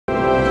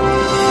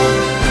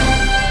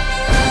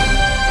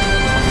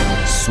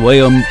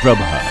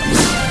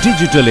SwayamPrabha.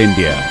 Digital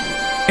India.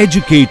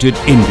 Educated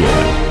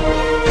India.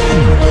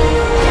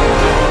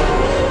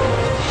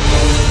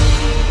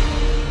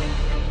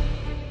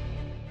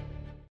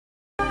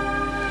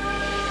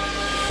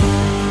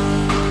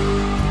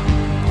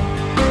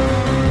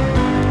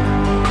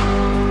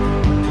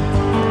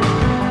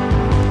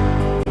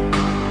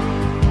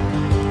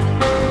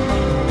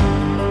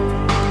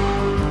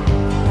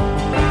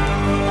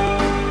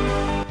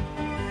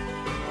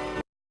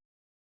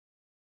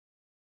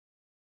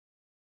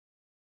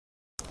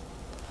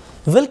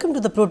 Welcome to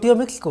the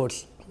Proteomics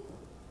course.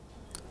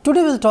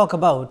 Today we will talk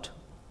about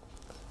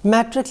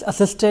matrix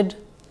assisted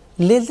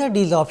laser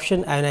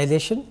desorption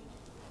ionization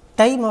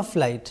time of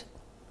flight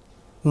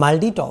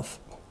MALDI-TOF.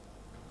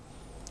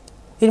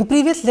 In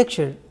previous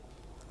lecture,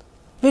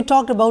 we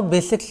talked about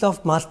basics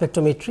of mass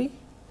spectrometry,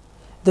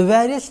 the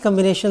various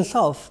combinations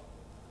of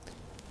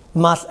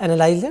mass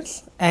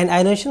analyzers and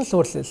ionization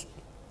sources.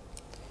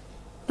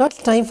 Now it is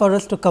time for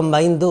us to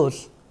combine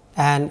those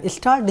and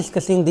start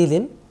discussing these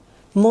in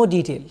more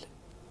detail.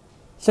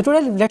 So,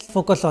 today let us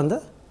focus on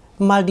the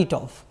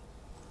MALDI-TOF,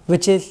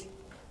 which is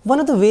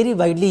one of the very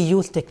widely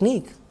used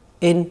technique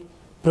in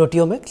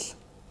proteomics.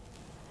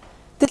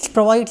 This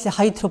provides a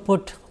high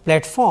throughput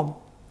platform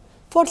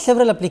for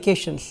several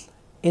applications,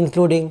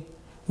 including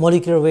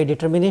molecular weight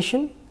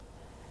determination,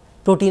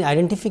 protein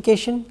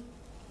identification,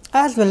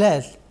 as well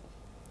as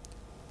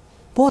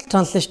post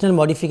translational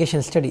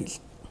modification studies.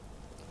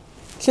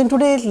 So, in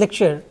today's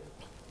lecture,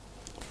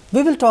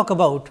 we will talk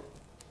about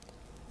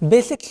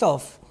basics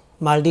of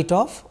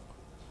MALDI-TOF,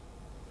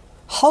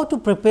 how to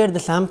prepare the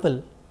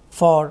sample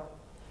for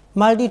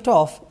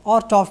MALDI-TOF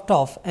or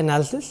TOF-TOF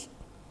analysis,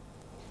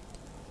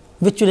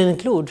 which will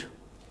include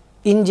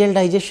in-gel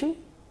digestion.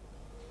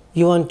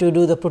 You want to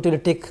do the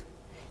proteolytic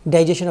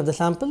digestion of the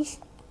samples,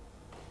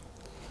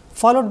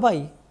 followed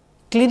by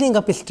cleaning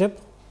up step,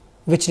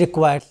 which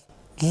requires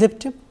zip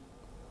tip.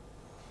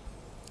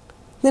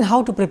 Then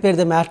how to prepare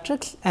the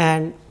matrix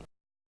and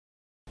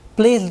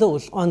place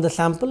those on the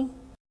sample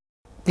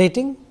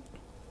plating.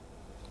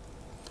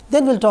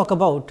 Then we will talk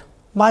about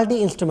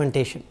MALDI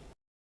instrumentation.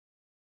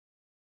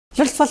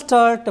 Let us first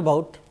start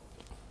about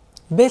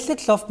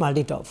basics of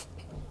MALDI-TOF.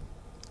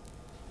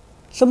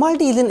 So,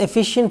 MALDI is an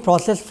efficient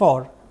process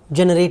for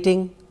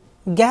generating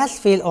gas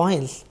phase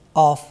ions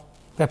of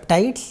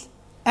peptides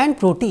and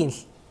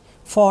proteins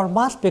for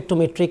mass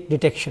spectrometric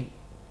detection.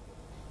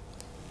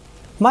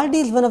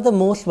 MALDI is one of the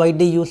most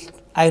widely used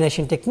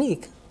ionization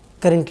technique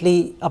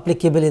currently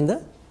applicable in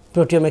the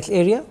proteomics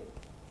area.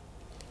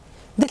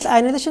 This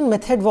ionization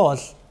method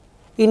was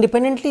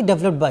independently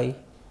developed by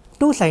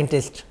two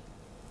scientists,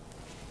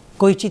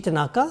 Koichi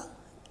Tanaka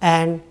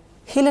and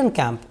Helen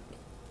Camp.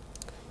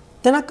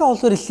 Tanaka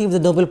also received the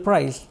Nobel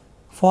Prize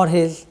for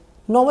his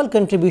novel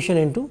contribution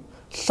into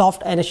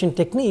soft ionization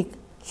technique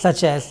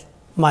such as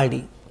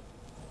MALDI.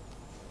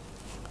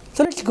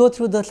 So, let us go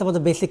through some of the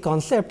basic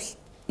concepts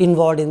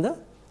involved in the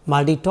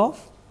MALDI-TOF.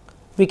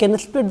 We can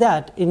split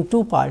that in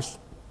two parts.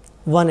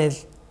 One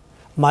is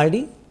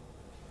MALDI,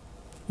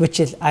 which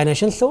is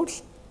ionization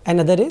source, and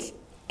other is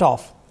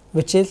TOF,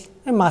 which is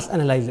a mass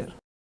analyzer.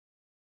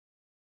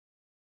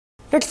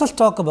 Let us first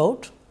talk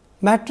about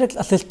matrix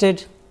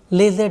assisted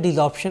laser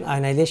desorption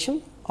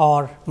ionization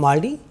or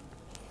MALDI.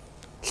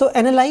 So,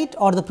 analyte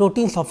or the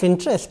proteins of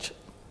interest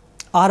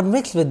are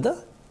mixed with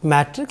the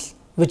matrix,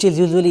 which is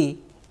usually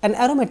an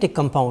aromatic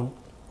compound.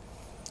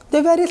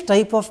 There are various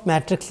type of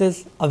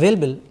matrices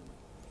available,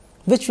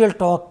 which we will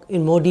talk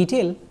in more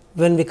detail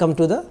when we come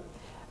to the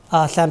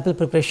sample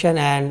preparation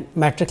and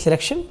matrix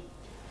selection.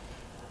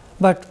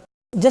 But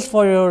just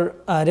for your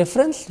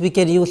reference, we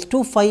can use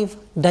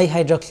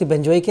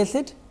 2,5-dihydroxybenzoic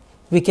acid,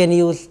 we can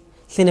use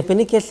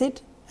cinepinic acid,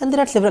 and there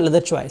are several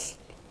other choices.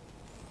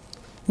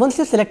 Once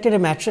you selected a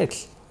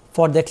matrix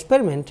for the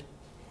experiment,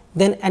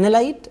 then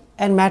analyte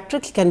and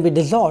matrix can be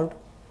dissolved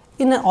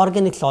in an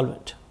organic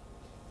solvent,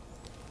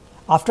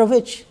 after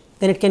which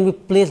then it can be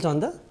placed on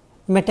the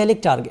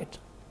metallic target.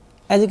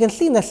 As you can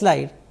see in the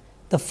slide,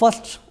 the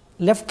first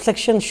left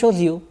section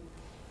shows you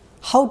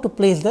how to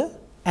place the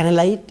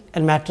analyte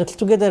and matrix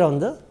together on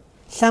the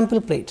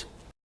sample plate.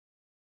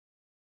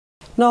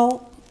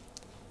 Now,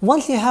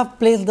 once you have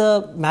placed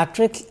the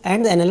matrix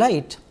and the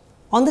analyte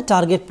on the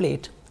target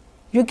plate,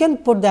 you can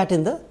put that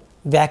in the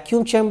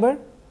vacuum chamber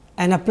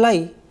and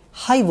apply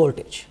high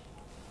voltage.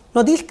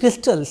 Now, these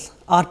crystals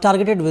are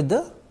targeted with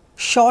the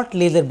short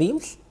laser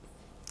beams,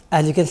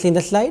 as you can see in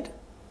the slide.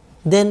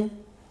 Then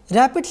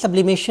rapid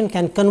sublimation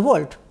can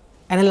convert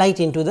analyte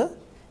into the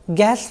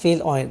gas phase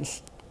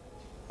ions.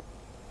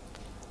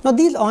 Now,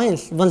 these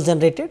ions once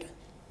generated,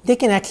 they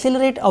can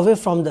accelerate away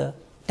from the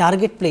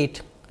target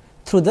plate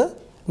through the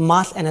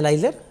mass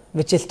analyzer,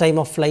 which is time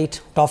of flight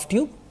TOF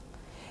tube,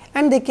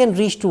 and they can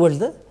reach towards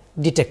the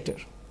detector.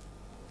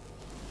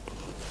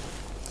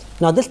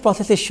 Now, this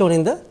process is shown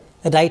in the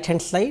right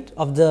hand side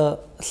of the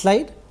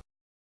slide.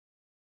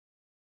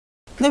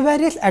 There are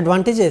various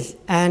advantages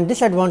and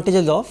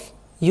disadvantages of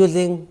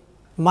using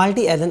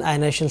MALDI as an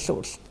ionization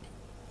source.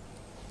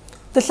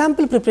 The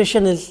sample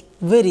preparation is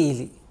very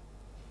easy.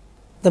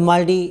 the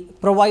MALDI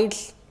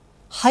provides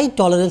high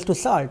tolerance to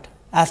salt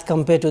as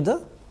compared to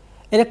the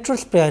electron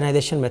spray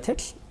ionization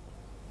methods.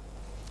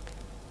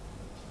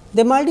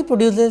 The MALDI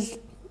produces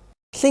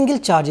single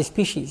charge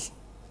species.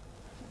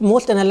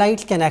 Most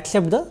analytes can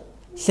accept the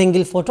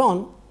single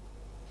photon.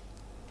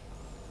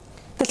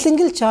 The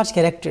single charge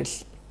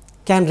characters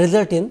can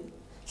result in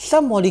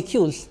some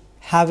molecules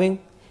having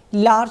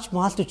large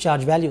mass to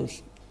charge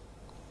values.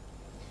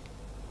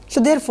 So,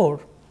 therefore,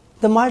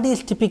 the MALDI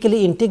is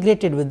typically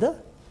integrated with the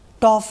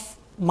TOF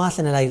mass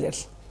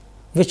analyzers,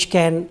 which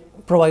can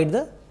provide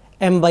the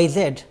m by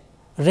z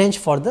range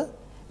for the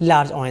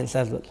large ions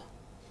as well.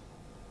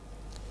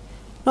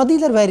 Now,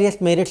 these are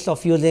various merits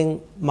of using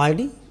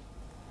MALDI.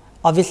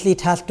 Obviously,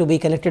 it has to be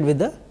connected with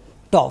the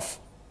TOF.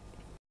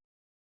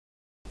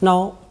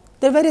 Now,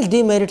 there are various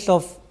demerits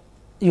of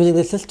using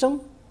this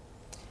system.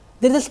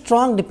 There is a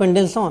strong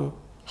dependence on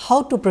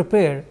how to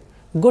prepare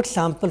good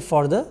sample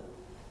for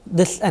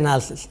this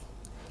analysis.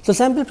 So,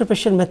 sample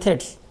preparation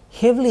methods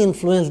heavily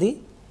influence the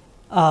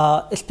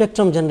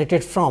spectrum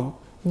generated from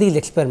these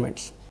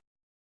experiments.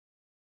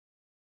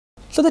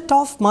 So, the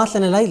TOF mass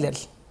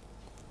analyzers,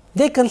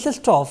 they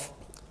consist of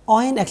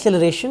ion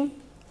acceleration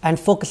and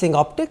focusing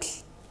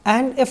optics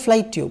and a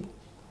flight tube.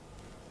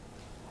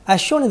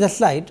 As shown in the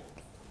slide,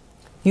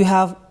 you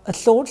have a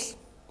source,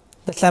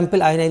 the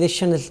sample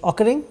ionization is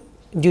occurring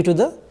due to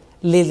the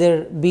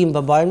laser beam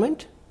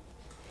bombardment.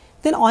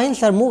 Then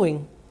ions are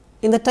moving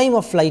in the time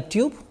of flight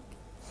tube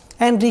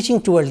and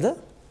reaching towards the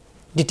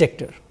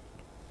detector.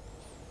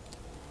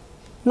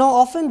 Now,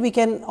 often we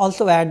can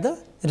also add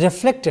the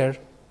reflector,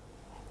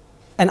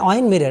 an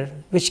ion mirror,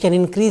 which can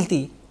increase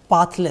the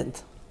path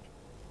length.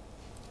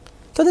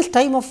 So, this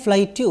time of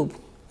flight tube,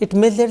 it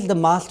measures the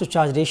mass to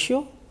charge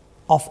ratio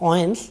of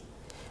ions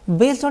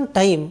based on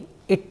time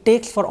it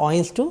takes for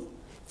ions to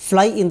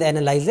fly in the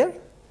analyzer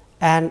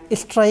and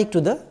strike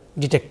to the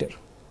detector.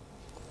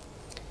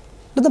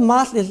 Now, the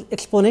mass is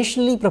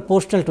exponentially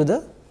proportional to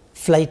the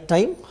flight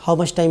time, how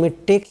much time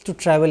it takes to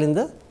travel in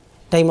the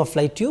time of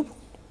flight tube.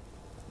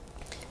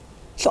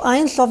 So,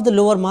 ions of the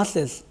lower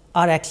masses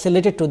are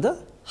accelerated to the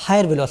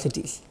higher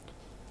velocities.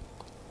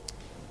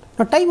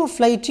 Now, time of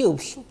flight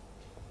tubes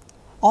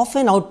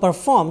often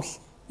outperforms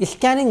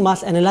scanning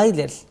mass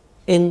analyzers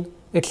in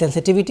its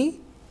sensitivity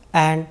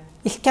and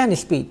scan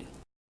speed.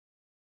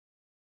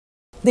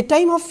 The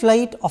time of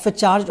flight of a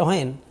charged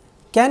ion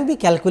can be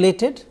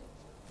calculated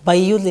by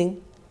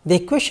using the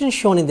equation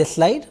shown in this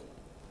slide.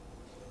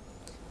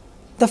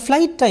 The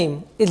flight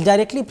time is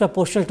directly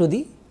proportional to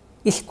the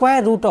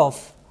square root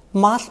of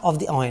mass of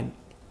the ion.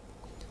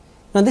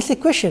 Now, this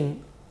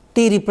equation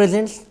T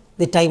represents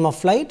the time of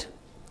flight,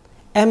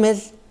 m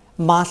is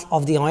mass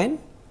of the ion,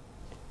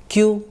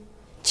 q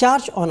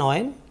charge on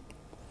ion,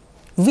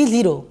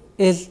 V0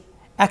 is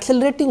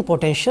accelerating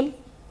potential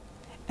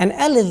and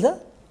L is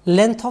the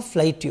length of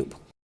flight tube.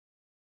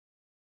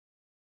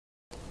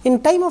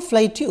 In time of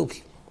flight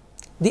tubes,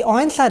 the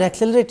ions are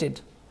accelerated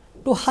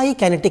to high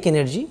kinetic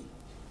energy,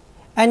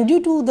 and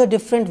due to the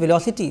different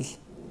velocities,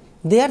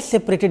 they are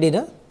separated in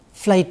a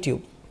flight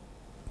tube.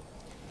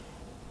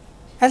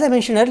 As I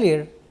mentioned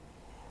earlier,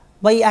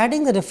 by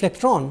adding the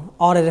reflectron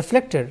or a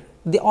reflector,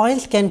 the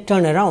ions can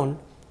turn around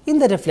in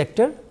the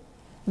reflector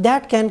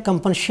that can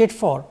compensate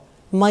for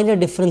minor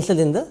differences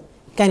in the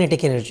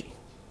kinetic energy.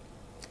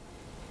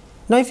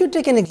 Now, if you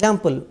take an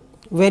example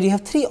where you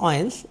have 3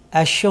 ions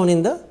as shown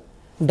in the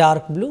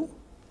dark blue,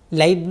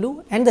 light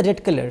blue and the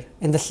red color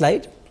in the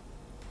slide.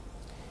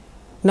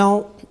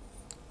 Now,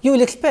 you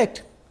will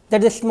expect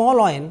that the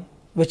small ion,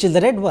 which is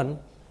the red one,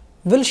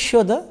 will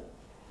show the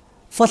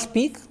first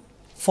peak,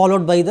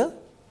 followed by the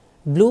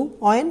blue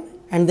ion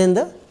and then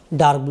the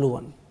dark blue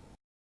one.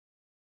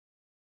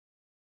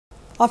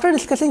 After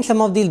discussing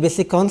some of these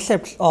basic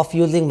concepts of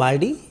using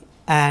MALDI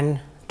and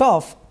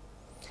TOF,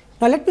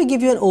 now let me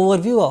give you an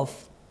overview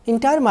of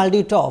entire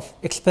MALDI TOF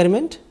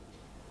experiment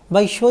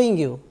by showing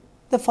you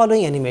the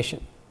following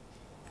animation.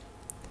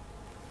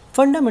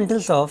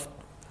 Fundamentals of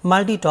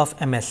MALDI TOF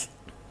MS.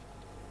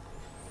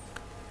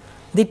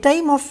 The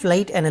time of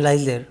flight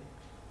analyzer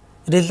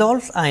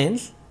resolves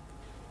ions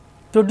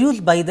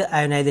produced by the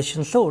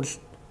ionization source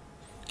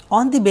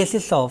on the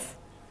basis of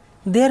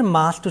their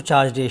mass to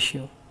charge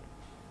ratio.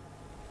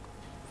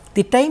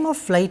 The time of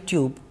flight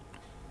tube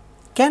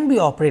can be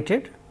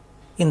operated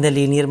in the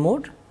linear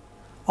mode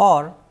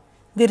or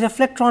the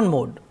reflectron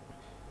mode,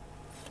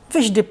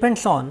 which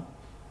depends on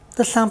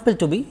the sample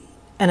to be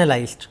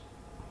analyzed.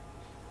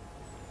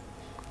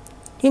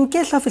 In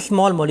case of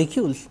small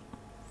molecules,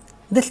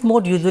 this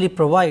mode usually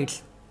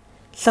provides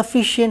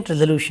sufficient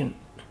resolution.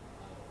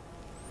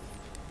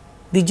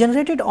 The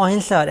generated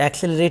ions are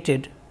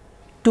accelerated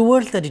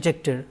towards the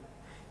detector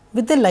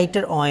with the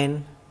lighter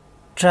ion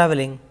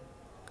travelling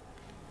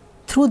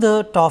through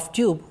the TOF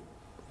tube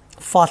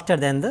faster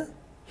than the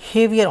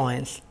heavier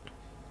ions.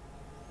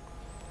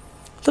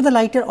 So, the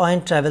lighter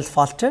ion travels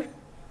faster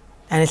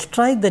and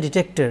strikes the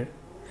detector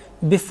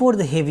before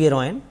the heavier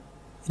ion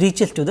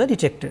reaches to the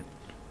detector.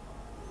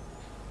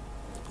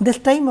 This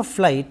time of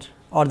flight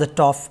or the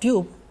TOF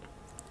tube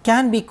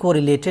can be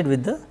correlated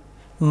with the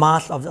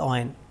mass of the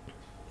ion.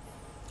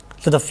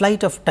 So, the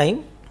flight of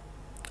time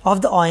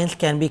of the ions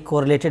can be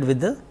correlated with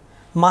the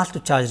mass to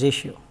charge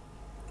ratio.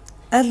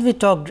 As we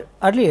talked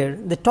earlier,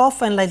 the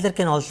TOF analyzer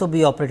can also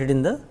be operated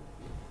in the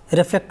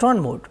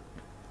reflectron mode.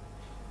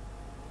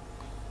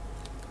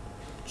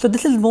 So,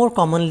 this is more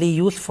commonly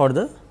used for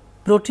the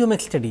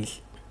proteomics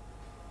studies.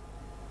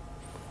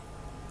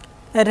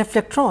 A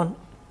reflectron,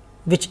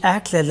 which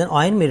acts as an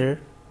ion mirror,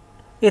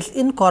 is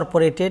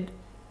incorporated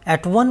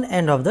at one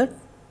end of the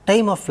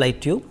time of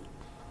flight tube.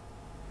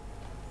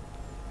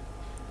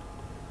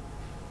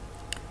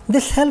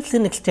 This helps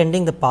in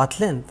extending the path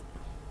length,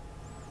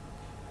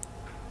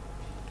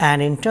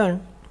 and in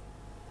turn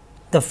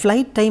the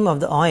flight time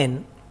of the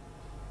ion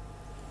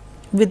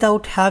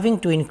without having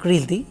to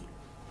increase the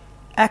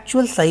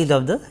actual size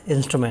of the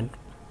instrument.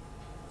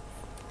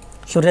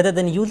 So, rather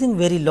than using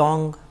very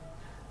long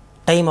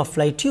time of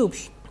flight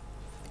tubes,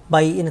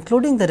 by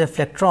including the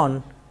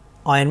reflectron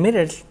ion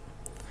mirrors,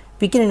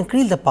 we can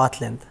increase the path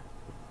length.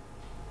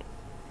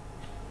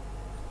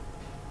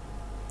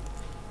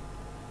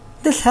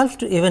 This helps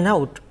to even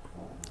out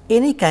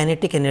any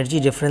kinetic energy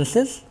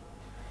differences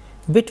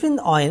between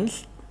the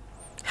ions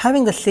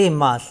having the same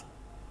mass,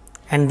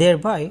 and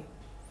thereby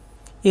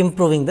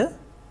improving the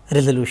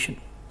resolution.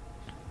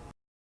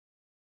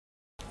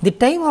 The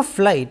time of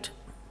flight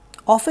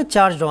of a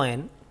charged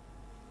ion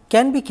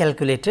can be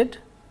calculated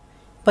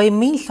by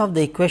means of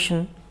the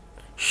equation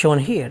shown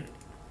here.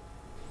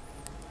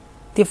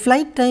 The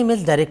flight time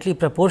is directly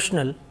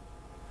proportional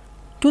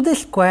to the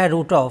square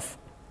root of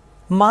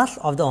mass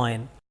of the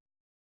ion.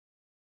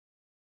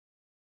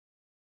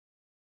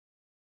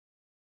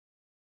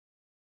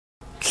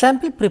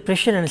 Sample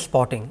preparation and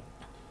spotting.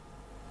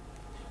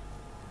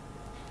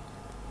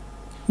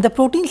 The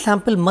protein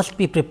sample must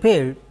be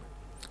prepared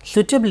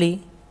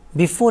suitably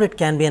before it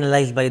can be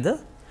analyzed by the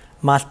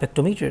mass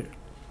spectrometer.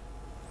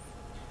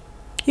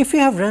 If you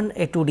have run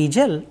a 2D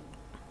gel,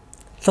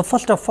 so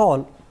first of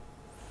all,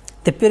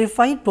 the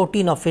purified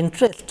protein of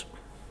interest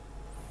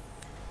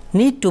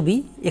need to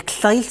be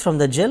excised from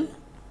the gel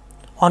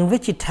on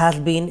which it has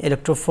been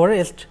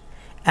electrophoresed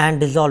and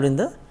dissolved in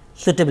the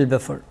suitable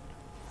buffer.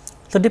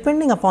 So,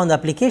 depending upon the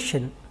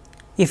application,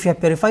 if you have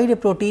purified a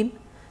protein,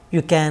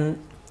 you can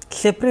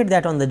separate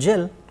that on the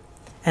gel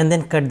and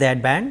then cut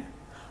that band,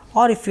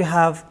 or if you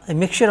have a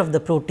mixture of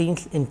the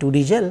proteins in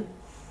 2D gel,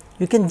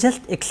 you can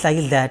just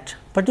excise that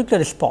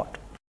particular spot.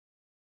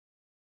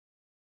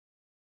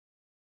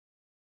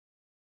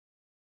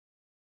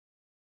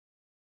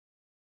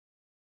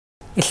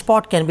 A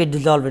spot can be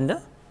dissolved in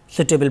the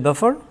suitable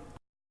buffer.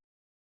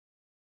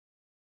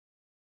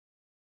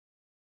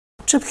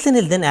 Trypsin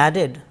is then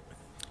added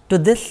to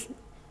this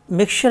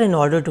mixture in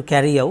order to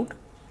carry out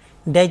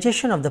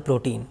digestion of the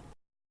protein.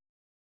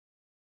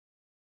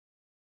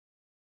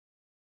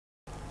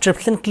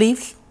 Trypsin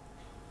cleaves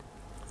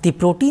the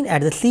protein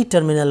at the C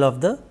terminal of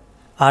the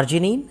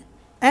arginine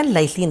and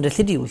lysine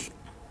residues,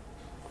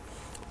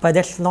 but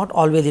that is not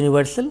always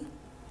universal.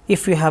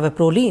 If you have a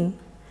proline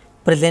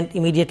present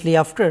immediately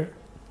after,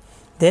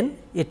 then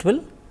it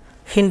will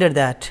hinder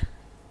that.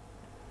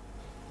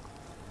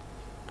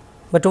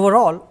 But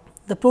overall,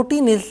 the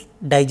protein is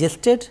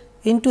digested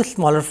into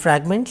smaller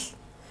fragments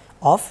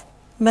of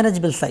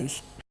manageable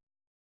size.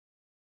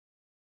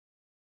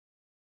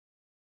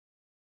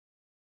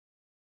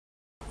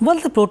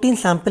 Once the protein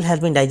sample has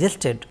been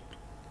digested,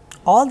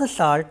 all the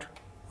salt,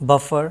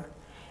 buffer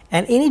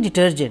and any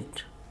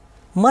detergent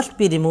must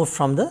be removed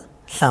from the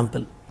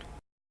sample.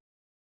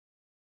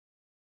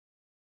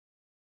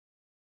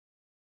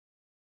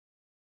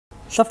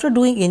 So, after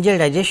doing in-gel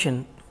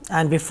digestion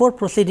and before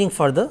proceeding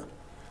for the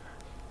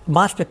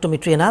mass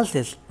spectrometry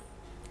analysis,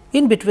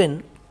 in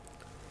between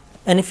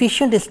an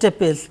efficient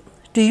step is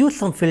to use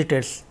some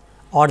filters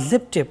or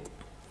zip tip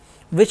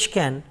which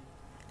can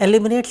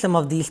eliminate some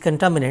of these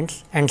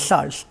contaminants and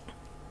salts.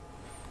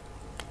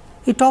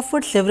 It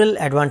offers several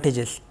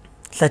advantages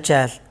such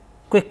as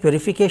quick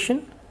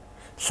purification,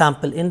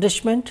 sample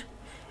enrichment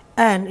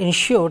and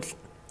ensures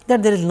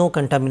that there is no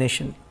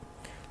contamination.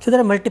 So, there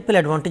are multiple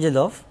advantages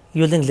of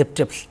using zip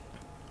tips.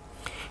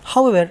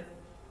 However,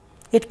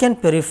 it can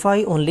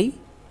purify only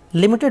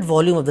limited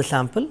volume of the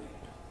sample,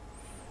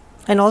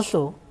 and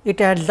also it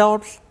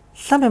adsorbs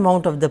some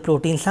amount of the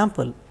protein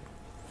sample,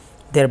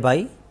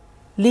 thereby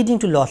leading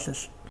to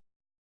losses.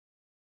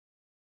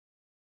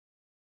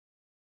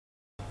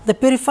 The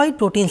purified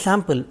protein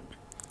sample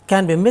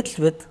can be mixed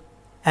with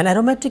an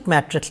aromatic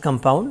matrix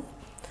compound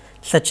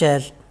such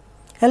as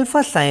alpha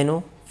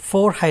cyano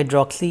 4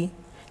 hydroxy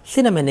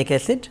cinnamonic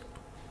acid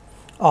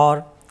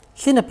or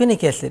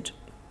cinnapic acid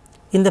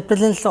in the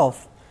presence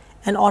of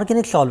an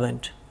organic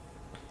solvent.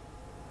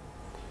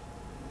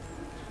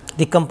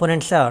 The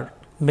components are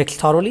mixed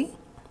thoroughly,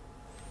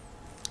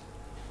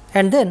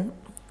 and then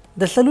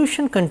the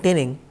solution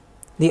containing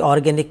the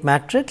organic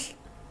matrix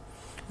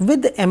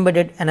with the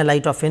embedded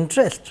analyte of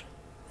interest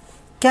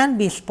can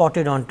be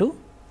spotted onto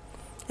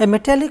a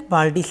metallic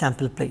MALDI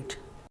sample plate.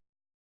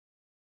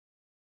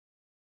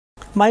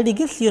 MALDI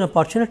gives you an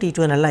opportunity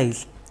to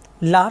analyze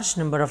large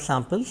number of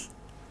samples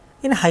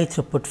in a high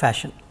throughput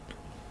fashion.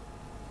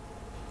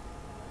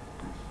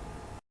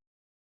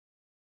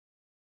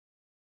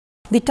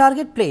 The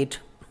target plate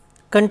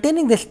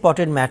containing the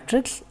spotted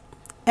matrix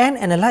and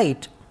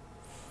analyte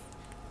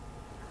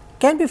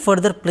can be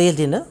further placed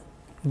in a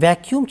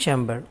vacuum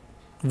chamber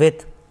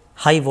with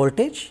high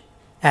voltage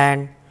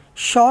and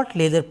short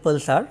laser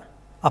pulse are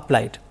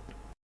applied.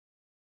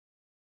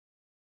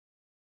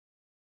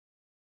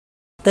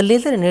 The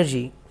laser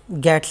energy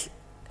gets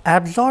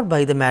absorbed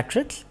by the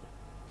matrix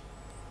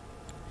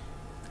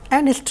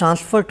and is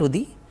transferred to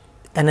the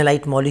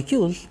analyte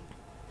molecules,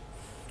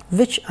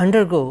 which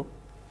undergo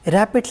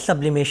rapid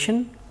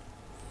sublimation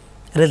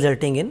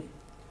resulting in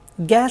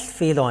gas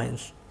phase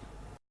ions.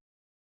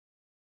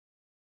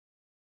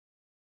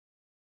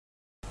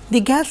 The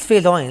gas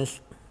phase ions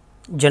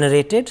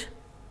generated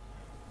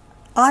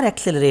are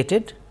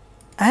accelerated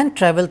and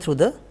travel through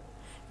the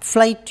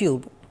flight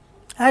tube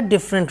at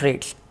different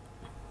rates.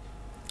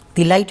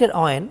 The lighter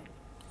ion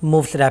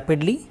moves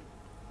rapidly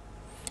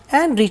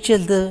and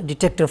reaches the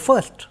detector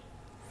first,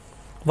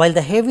 while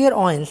the heavier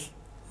ions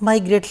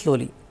migrate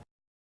slowly.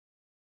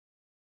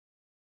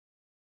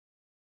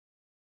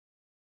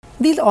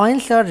 These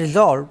ions are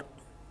resolved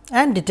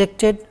and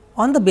detected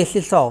on the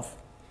basis of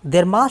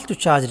their mass to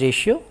charge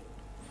ratio,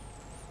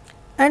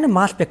 and a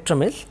mass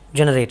spectrum is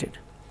generated.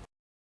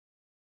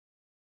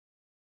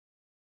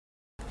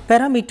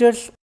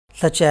 Parameters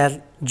such as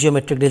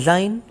geometric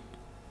design,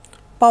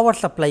 power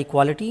supply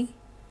quality,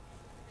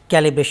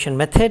 calibration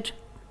method,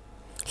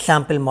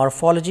 sample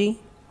morphology,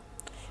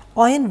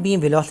 ion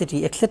beam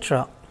velocity,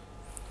 etc.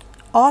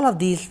 all of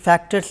these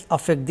factors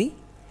affect the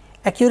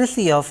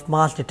accuracy of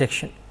mass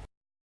detection.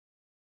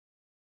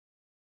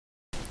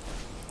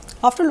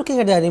 After looking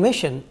at the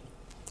animation,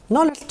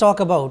 now let us talk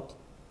about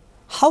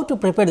how to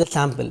prepare the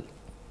sample.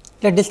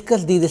 Let us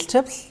discuss these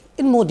steps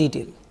in more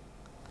detail.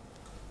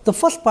 The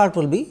first part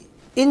will be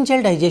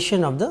in-gel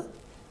digestion of the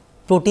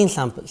protein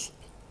samples.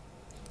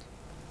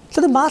 So,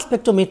 the mass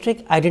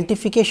spectrometric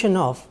identification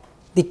of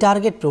the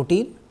target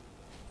protein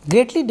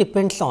greatly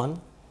depends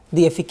on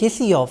the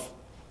efficacy of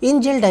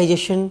in-gel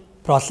digestion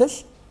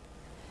process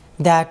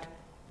that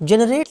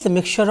generates a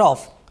mixture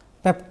of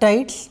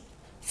peptides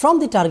from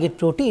the target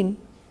protein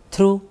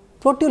through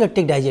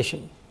proteolytic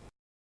digestion.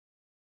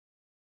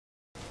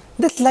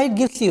 This slide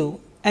gives you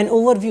an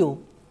overview.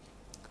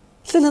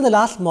 Since in the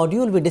last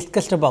module we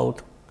discussed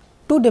about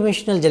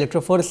two-dimensional gel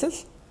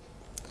electrophoresis,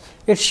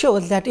 it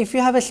shows that if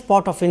you have a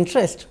spot of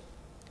interest,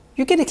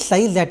 you can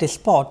excise that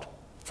spot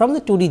from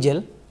the 2D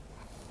gel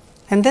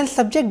and then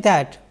subject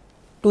that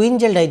to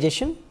in-gel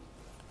digestion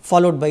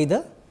followed by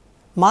the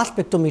mass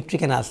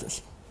spectrometric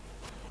analysis.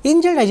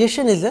 In-gel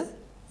digestion is a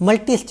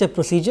multi-step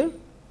procedure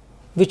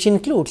which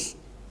includes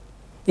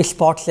a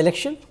spot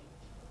selection,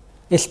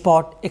 a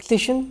spot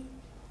excision,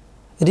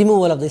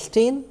 removal of the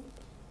stain,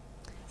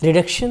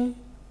 reduction,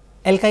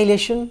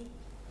 alkylation,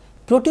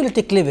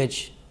 proteolytic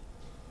cleavage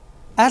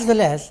as well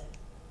as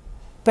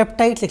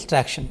peptides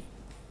extraction.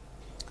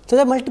 So,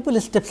 there are multiple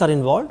steps are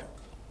involved,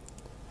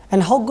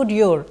 and how good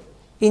your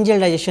in-gel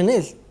digestion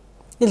is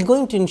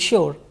going to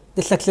ensure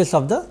the success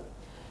of the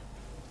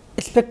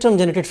spectrum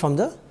generated from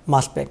the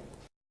mass spec.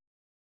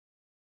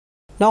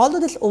 Now, although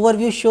this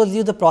overview shows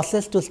you the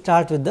process to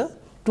start with the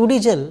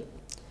 2D gel,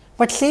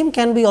 but same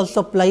can be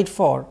also applied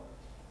for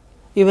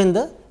even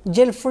the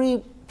gel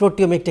free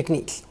proteomic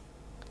techniques.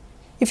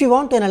 If you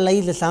want to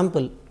analyze a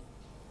sample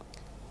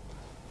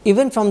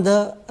even from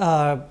the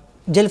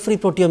gel free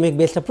proteomic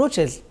based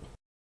approaches,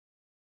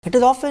 it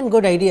is often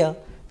good idea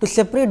to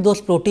separate those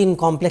protein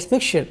complex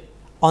mixture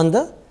on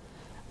the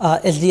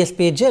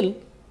SDSPA gel,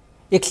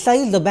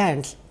 excise the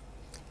bands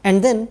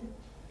and then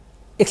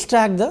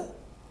extract the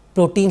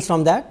proteins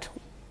from that,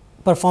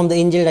 perform the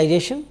in-gel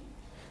digestion,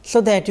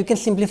 so that you can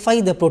simplify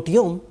the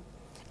proteome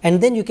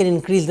and then you can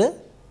increase the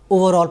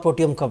overall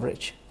proteome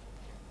coverage.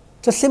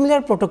 So,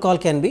 similar protocol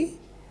can be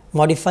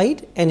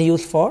modified and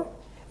used for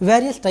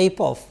various type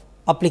of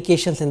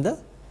applications in the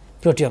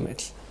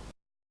proteomics.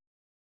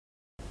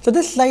 So,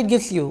 this slide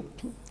gives you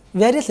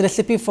various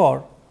recipe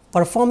for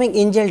performing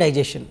in-gel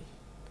digestion.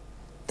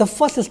 The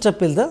first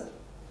step is the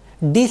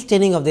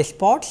de-staining of the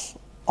spots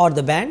or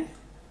the band,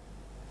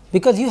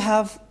 because you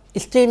have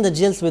stained the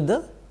gels with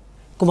the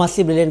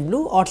Kumasi brilliant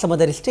blue or some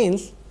other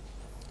stains,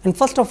 and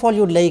first of all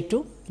you would like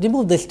to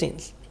remove the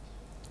stains.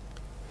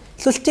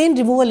 So, stain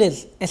removal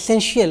is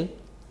essential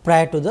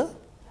prior to the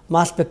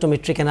mass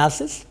spectrometric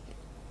analysis.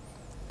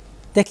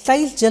 The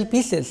excised gel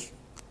pieces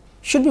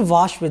should be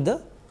washed with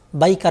the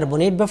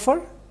bicarbonate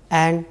buffer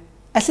and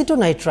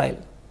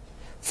acetonitrile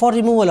for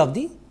removal of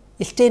the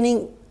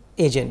staining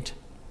agent.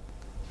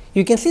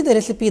 You can see the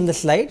recipe in the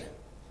slide.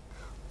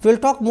 We will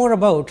talk more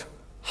about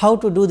how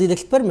to do these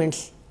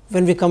experiments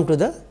when we come to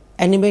the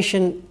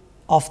animation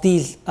of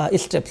these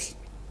steps.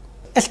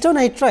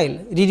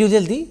 Acetonitrile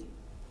reduces the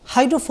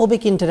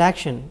hydrophobic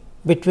interaction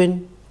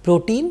between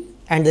protein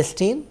and the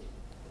stain,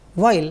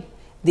 while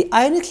the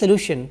ionic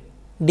solution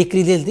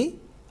decreases the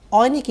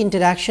ionic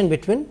interaction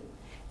between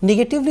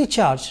negatively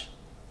charged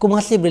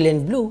Kumasi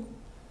brilliant blue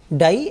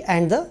dye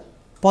and the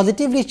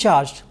positively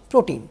charged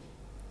protein.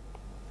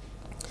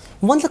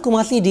 Once the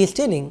Kumasi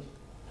destaining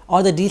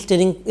or the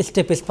destaining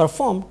step is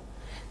performed,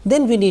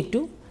 then we need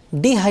to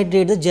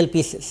dehydrate the gel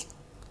pieces,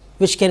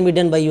 which can be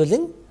done by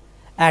using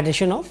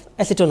addition of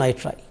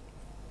acetonitrile.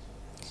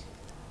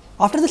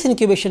 After this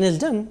incubation is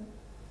done,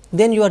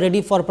 then you are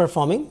ready for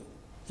performing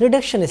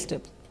reduction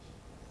step.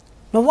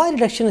 Now, why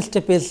reduction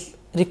step is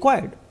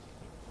required?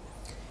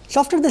 So,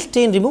 after the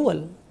stain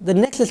removal, the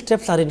next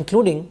steps are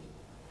including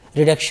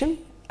reduction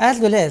as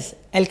well as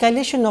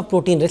alkylation of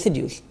protein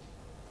residues,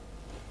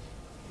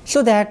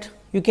 so that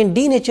you can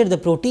denature the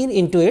protein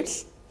into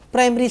its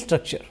primary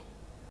structure.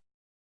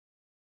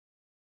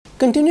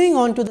 Continuing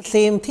on to the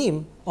same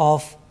theme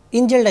of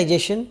in-gel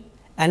digestion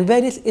and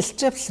various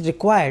steps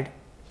required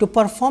to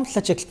perform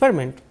such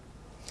experiment,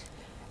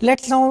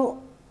 let us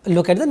now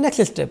look at the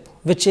next step,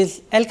 which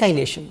is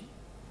alkylation.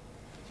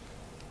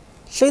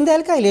 So, in the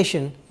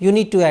alkylation, you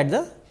need to add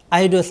the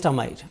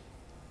iodoestamide.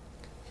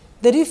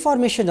 The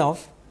reformation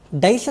of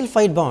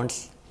disulfide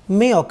bonds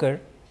may occur.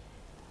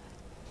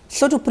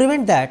 So, to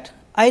prevent that,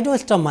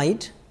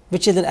 iodoestamide,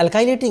 which is an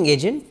alkylating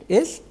agent,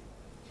 is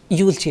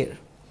used here.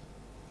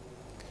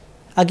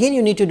 Again,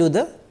 you need to do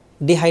the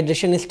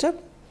dehydration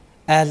step,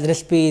 as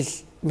recipe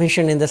is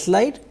mentioned in the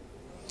slide.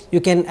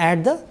 You can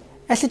add the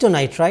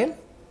acetonitrile,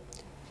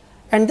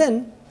 and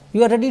then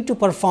you are ready to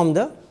perform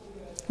the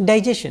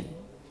digestion,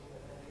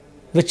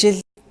 which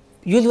is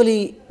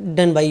usually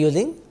done by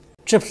using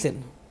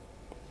trypsin.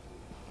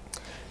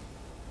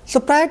 So,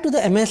 prior to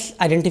the MS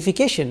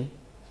identification,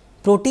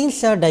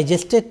 proteins are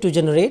digested to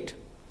generate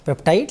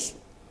peptides.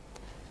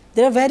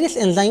 There are various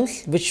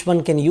enzymes which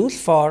one can use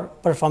for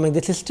performing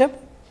this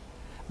step,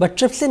 but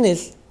trypsin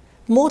is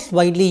most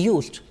widely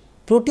used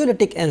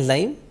proteolytic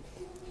enzyme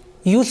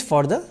used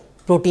for the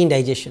protein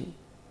digestion.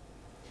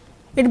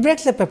 It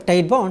breaks the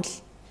peptide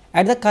bonds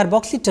at the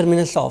carboxy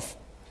terminus of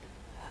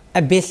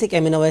a basic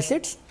amino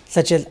acids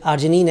such as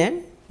arginine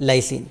and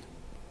lysine.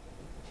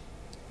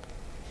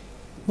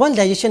 Once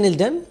digestion is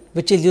done,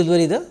 which is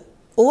usually the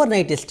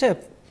overnight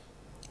step,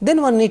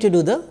 then one need to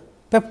do the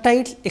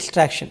peptides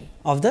extraction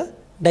of the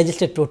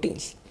digested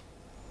proteins.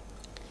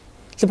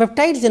 So,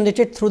 peptides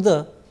generated through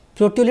the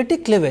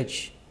proteolytic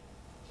cleavage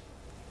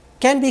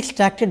can be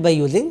extracted by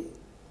using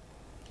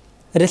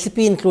a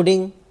recipe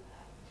including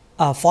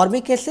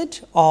formic acid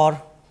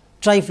or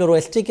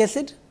trifluoroacetic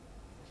acid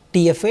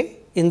TFA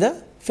in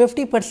the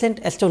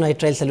 50%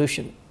 acetonitrile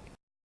solution.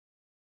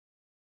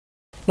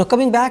 Now,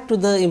 coming back to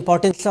the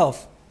importance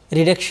of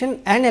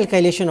reduction and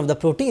alkylation of the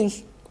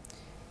proteins,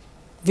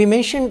 we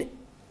mentioned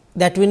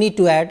that we need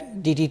to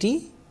add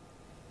DTT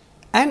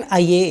and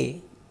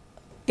IAA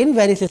in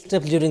various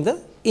steps during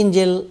the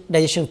in-gel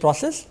digestion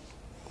process.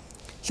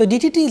 So,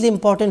 DTT is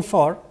important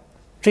for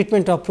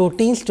treatment of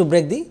proteins to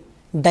break the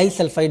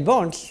disulfide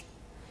bonds,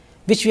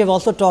 which we have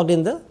also talked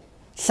in the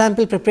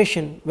sample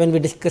preparation when we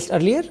discussed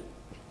earlier.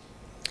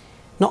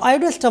 Now,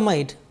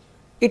 iodoestamide,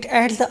 it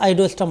adds the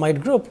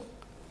iodoestamide group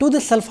to the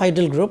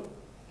sulfhydryl group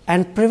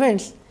and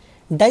prevents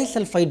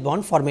disulfide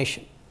bond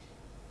formation.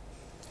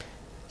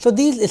 So,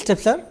 these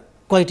steps are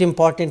quite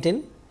important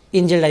in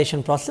in-gel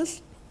digestion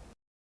process.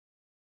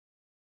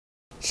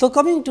 So,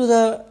 coming to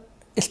the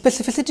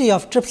specificity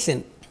of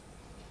trypsin,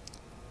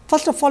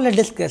 first of all, let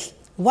us discuss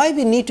why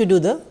we need to do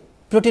the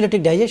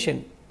proteolytic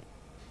digestion.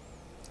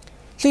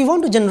 So, you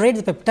want to generate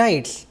the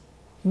peptides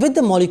with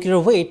the molecular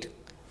weight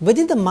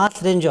within the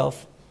mass range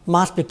of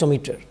mass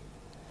spectrometer.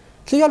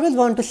 So, you always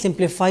want to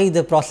simplify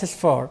the process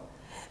for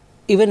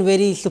even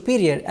very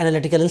superior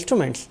analytical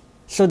instruments,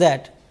 so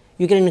that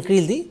you can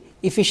increase the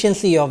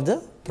efficiency of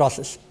the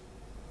process.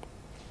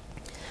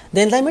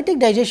 The enzymatic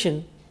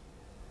digestion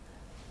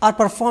are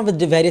performed with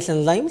the various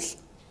enzymes,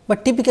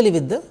 but typically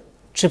with the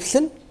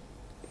trypsin,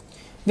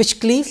 which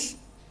cleaves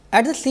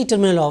at the C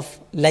terminal of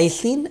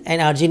lysine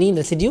and arginine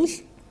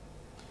residues,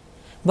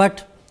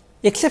 but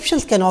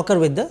exceptions can occur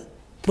with the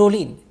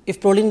proline.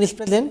 If proline is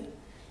present,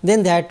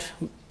 then that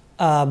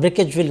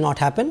breakage will not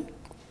happen.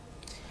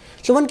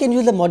 So, one can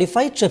use the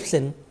modified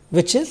trypsin,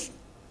 which is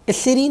a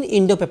serine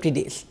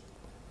indopeptidase.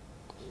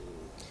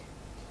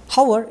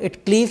 However,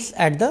 it cleaves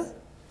at the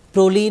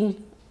proline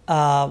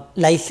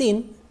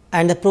lysine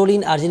and the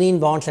proline arginine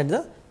bonds at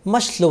the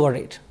much slower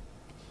rate.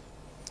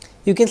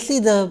 You can see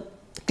the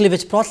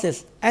cleavage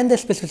process and the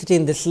specificity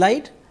in this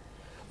slide,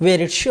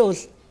 where it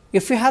shows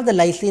if you have the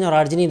lysine or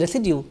arginine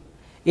residue,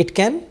 it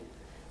can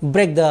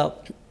break the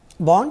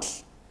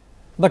bonds,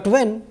 but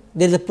when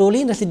there is a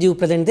proline residue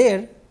present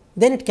there,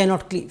 then it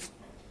cannot cleave.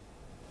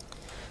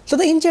 So,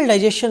 the in-gel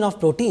digestion of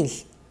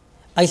proteins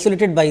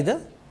isolated by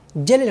the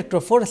gel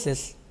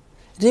electrophoresis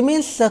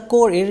remains a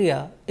core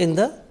area in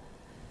the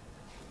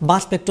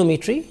mass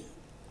spectrometry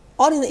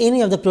or in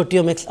any of the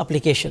proteomics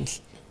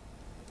applications.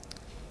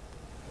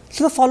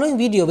 So, the following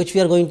video which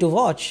we are going to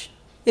watch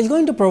is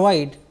going to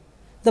provide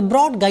the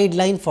broad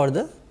guideline for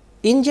the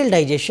in-gel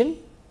digestion.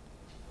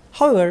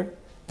 However,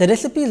 the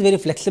recipe is very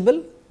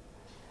flexible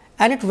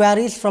and it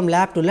varies from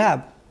lab to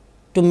lab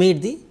to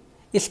meet the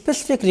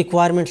specific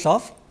requirements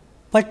of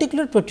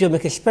particular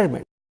proteomic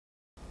experiment.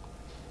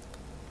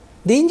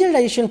 The inkjet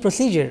digestion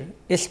procedure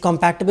is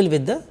compatible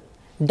with the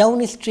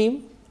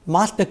downstream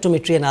mass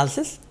spectrometry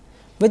analysis,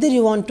 whether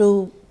you want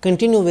to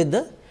continue with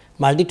the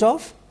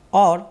MALDI-TOF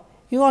or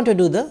you want to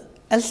do the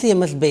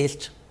LCMS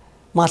based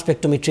mass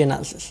spectrometry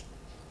analysis.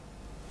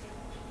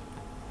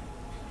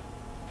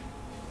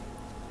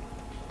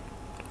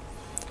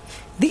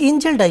 The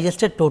inkjet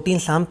digested protein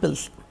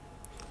samples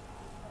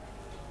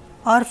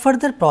are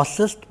further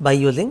processed by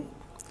using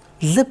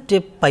zip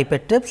tip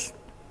pipette tips,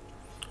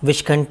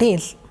 which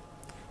contains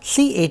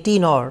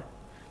C18 or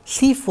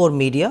C4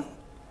 media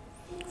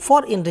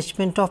for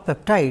enrichment of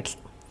peptides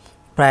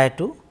prior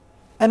to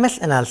MS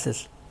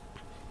analysis.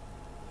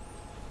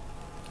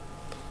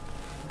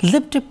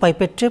 Zip tip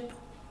pipette tip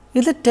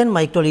is a 10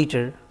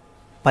 microliter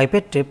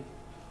pipette tip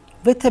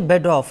with a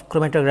bed of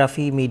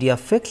chromatography media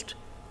fixed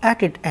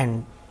at its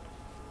end.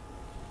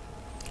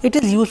 It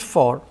is used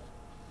for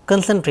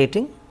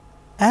concentrating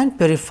and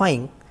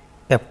purifying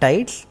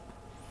peptides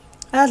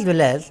as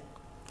well as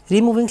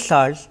removing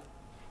salts,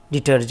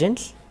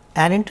 detergents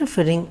and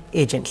interfering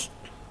agents.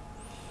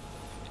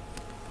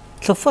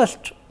 So,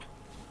 first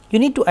you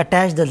need to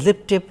attach the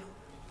zip tip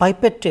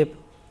pipette tip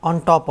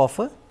on top of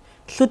a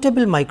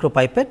suitable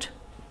micropipette.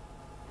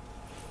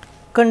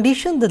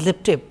 Condition the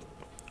zip tip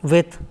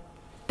with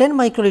 10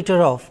 microliter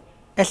of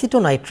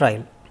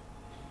acetonitrile.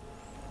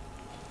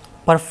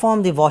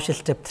 Perform the wash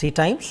step 3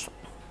 times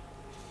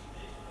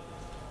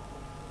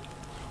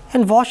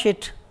and wash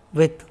it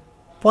with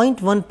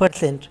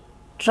 0.1%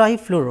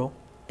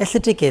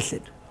 trifluoroacetic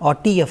acid or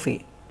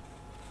TFA.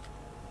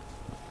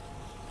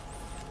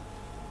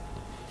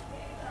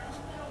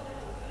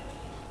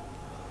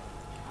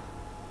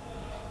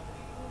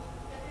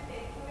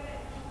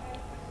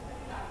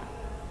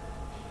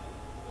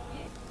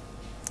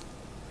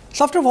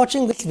 So, after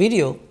watching this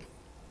video,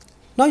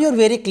 now you are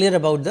very clear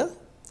about the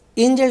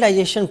inkjet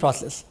digestion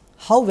process,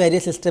 how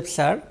various steps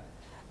are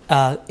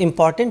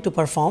important to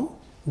perform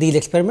these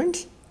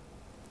experiments.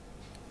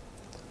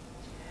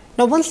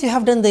 Now, once you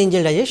have done the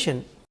inkjet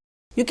digestion,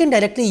 you can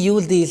directly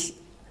use these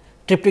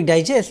triptych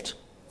digest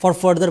for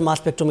further mass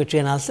spectrometry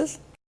analysis,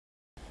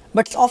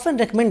 but it is often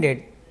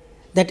recommended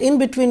that in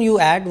between you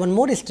add one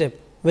more step,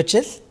 which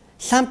is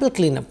sample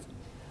cleanup.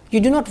 You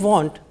do not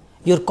want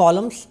your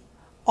columns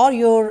or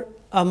your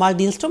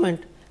MALDI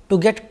instrument to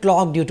get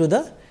clogged due to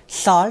the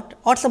salt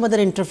or some other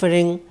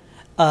interfering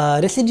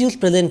residues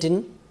present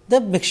in the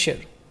mixture.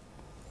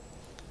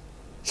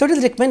 So, it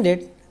is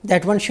recommended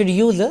that one should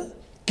use a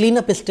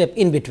cleanup step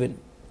in between.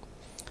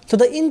 So,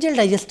 the inkjet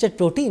digested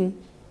protein,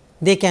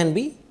 they can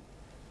be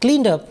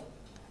cleaned up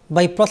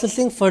by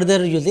processing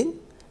further using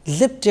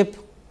zip tip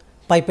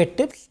pipette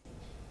tips,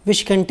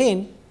 which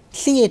contain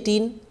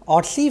C18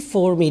 or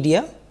C4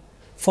 media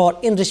for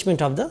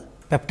enrichment of the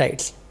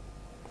peptides.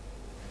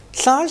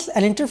 Salts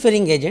and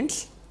interfering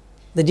agents,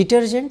 the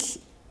detergents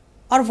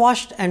are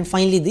washed and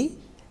finally, the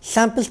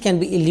samples can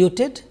be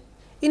eluted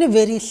in a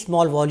very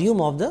small volume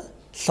of the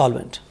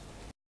solvent.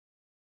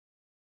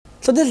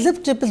 So, this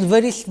zip tip is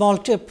very small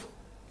tip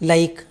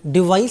like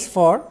device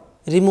for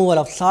removal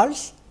of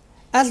salts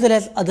as well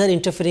as other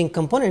interfering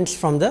components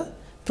from the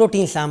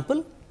protein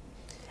sample,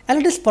 and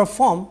it is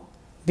performed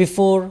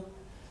before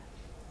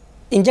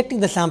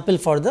injecting the sample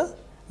for the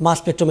mass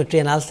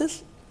spectrometry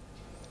analysis.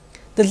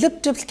 The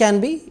zip tips can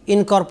be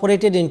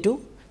incorporated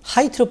into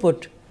high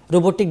throughput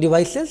robotic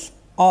devices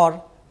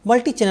or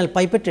multi-channel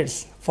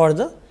pipettes for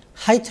the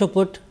high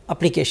throughput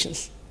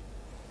applications.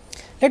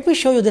 Let me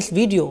show you this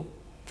video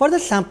for the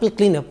sample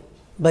cleanup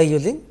by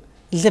using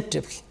zip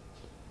tips.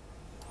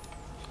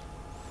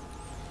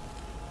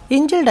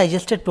 Inkjet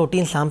digested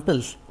protein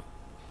samples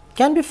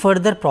can be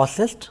further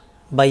processed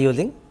by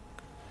using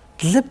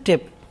zip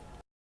tip.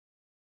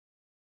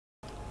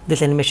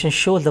 This animation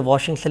shows the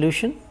washing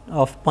solution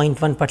of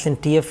 0.1%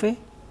 TFA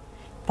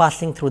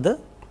passing through the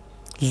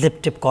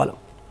zip tip column.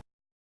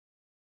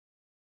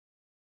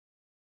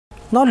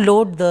 Now,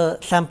 load the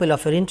sample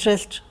of your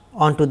interest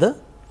onto the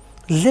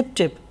zip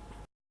tip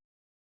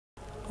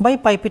by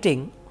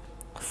pipetting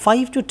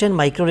 5 to 10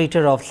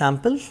 microliter of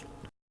samples,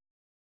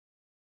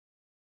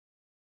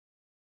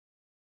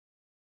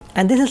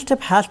 and this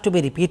step has to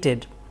be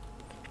repeated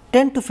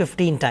 10 to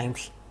 15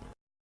 times.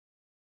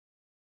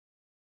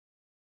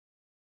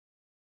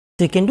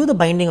 So, you can do the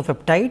binding of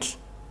peptides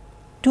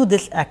to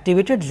this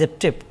activated zip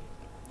tip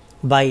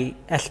by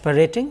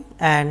aspirating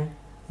and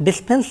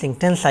dispensing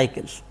 10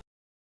 cycles.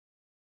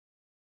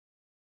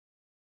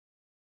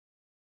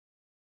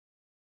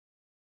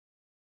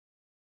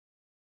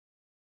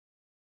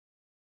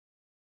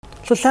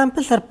 So,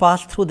 samples are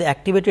passed through the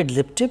activated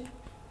zip tip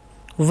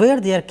where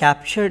they are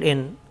captured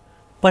in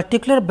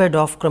particular bed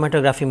of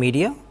chromatography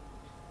media.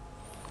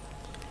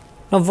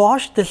 Now,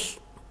 wash this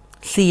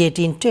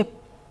C18 tip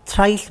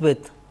thrice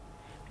with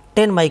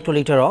 10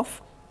 microliter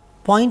of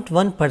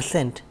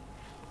 0.1%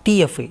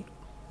 TFA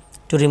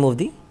to remove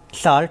the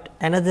salt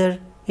and other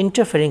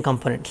interfering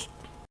components.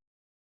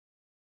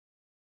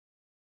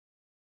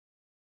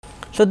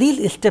 So,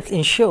 these steps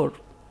ensure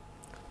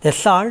the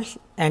salts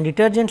and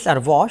detergents are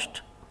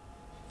washed,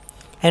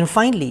 and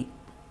finally,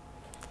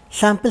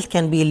 samples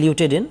can be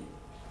eluted in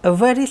a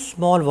very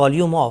small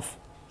volume of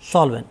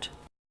solvent.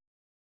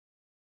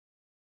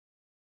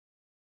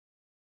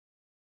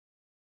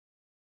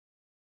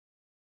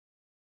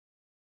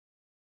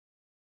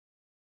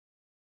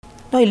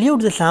 Now,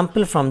 elute the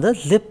sample from the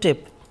zip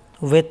tip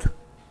with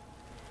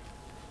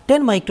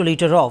 10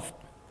 microliter of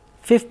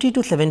 50 to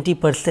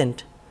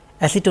 70%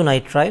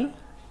 acetonitrile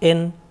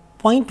in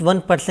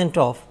 0.1%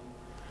 of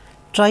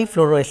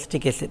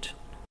trifluoroacetic acid.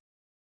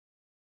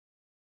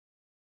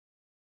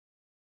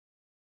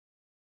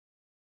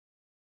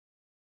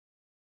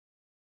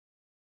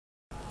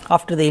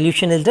 After the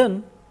elution is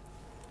done,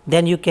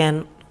 then you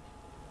can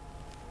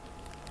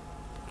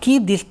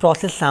keep these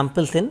process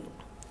samples in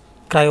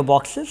cryo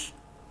boxes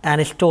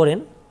and store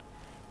in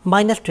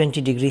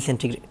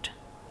 -20°C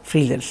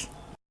freezers.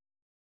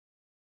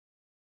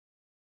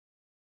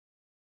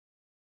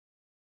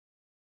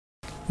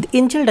 The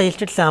ingel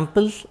digested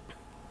samples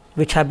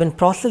which have been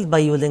processed by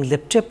using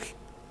zip tips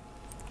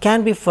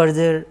can be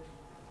further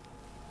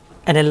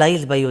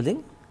analyzed by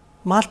using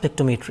mass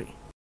spectrometry.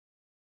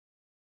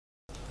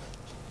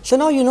 So,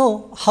 now you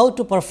know how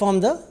to perform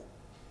the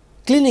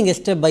cleaning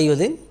step by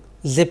using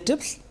zip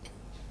tips.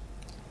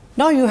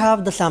 Now, you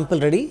have the sample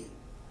ready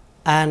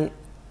and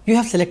you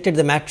have selected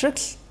the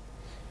matrix.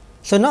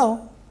 So,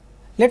 now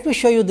let me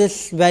show you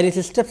this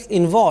various steps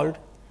involved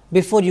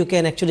before you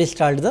can actually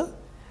start the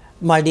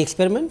MALDI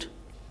experiment.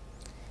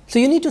 So,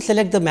 you need to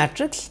select the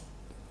matrix,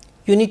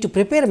 you need to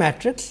prepare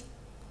matrix,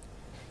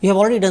 you have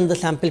already done the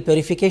sample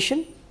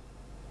purification.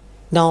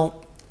 Now,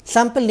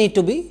 sample need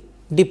to be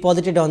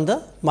deposited on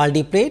the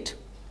MALDI plate.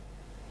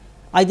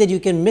 Either you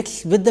can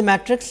mix with the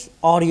matrix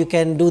or you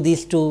can do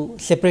these two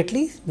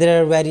separately.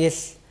 There are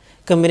various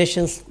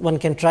combinations one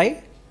can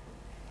try.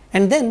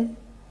 And then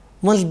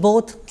once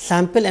both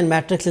sample and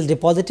matrix is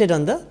deposited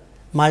on the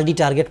MALDI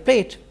target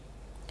plate,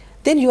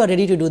 then you are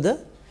ready to do the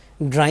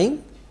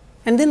drying,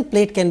 and then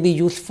plate can be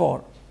used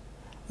for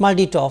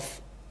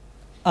MALDI-TOF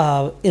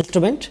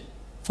instrument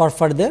for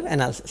further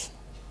analysis.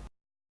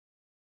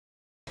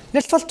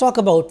 Let us first talk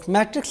about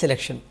matrix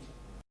selection.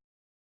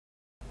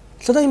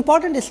 So, the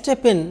important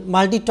step in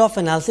MALDI-TOF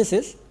analysis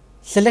is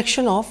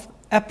selection of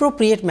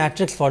appropriate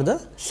matrix for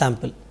the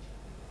sample.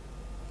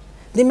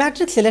 The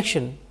matrix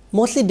selection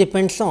mostly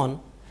depends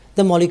on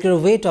the molecular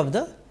weight of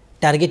the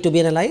target to be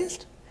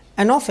analyzed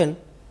and often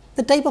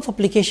the type of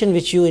application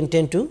which you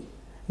intend to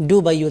do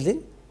by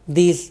using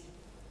these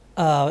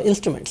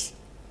instruments.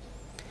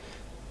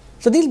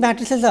 So, these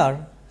matrices are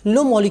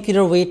low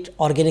molecular weight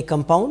organic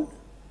compound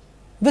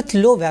with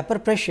low vapor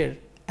pressure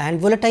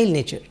and volatile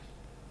nature.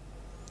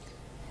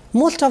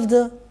 Most of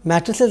the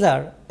matrices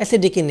are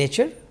acidic in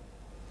nature,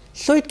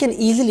 so it can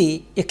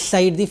easily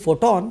excite the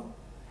photon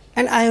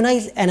and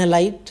ionize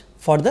analyte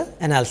for the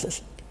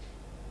analysis.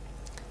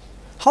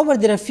 However,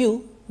 there are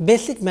few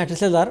basic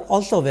matrices are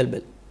also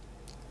available.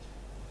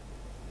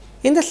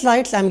 In the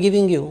slides, I am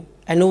giving you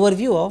an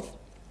overview of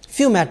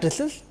few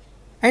matrices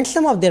and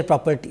some of their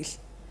properties,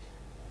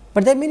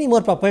 but there are many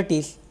more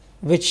properties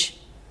which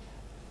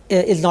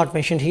is not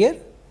mentioned here,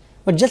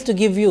 but just to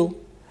give you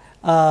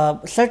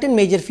certain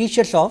major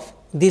features of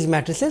these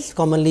matrices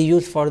commonly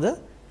used for the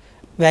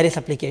various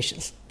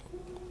applications.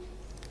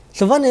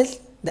 So, one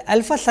is the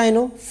alpha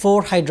cyano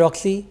 4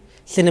 hydroxy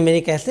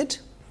cinnamonic acid.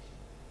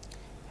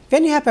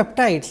 When you have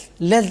peptides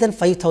less than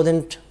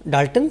 5000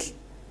 Daltons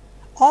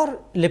or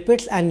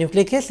lipids and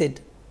nucleic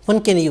acid, one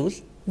can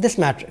use this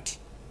matrix.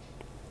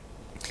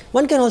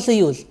 One can also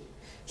use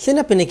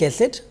cinnapinic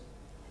acid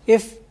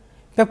if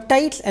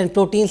peptides and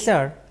proteins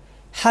are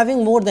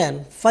having more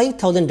than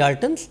 5000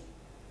 Daltons,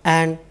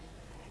 and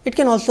it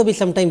can also be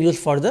sometimes used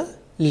for the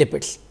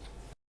lipids.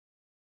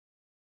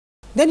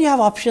 Then you have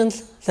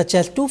options such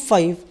as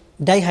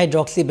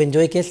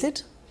 2,5-dihydroxybenzoic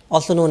acid,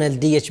 also known as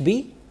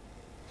DHB,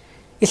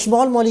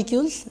 small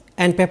molecules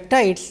and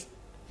peptides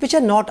which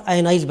are not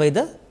ionized by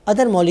the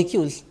other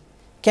molecules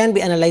can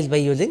be analyzed by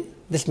using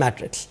this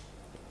matrix.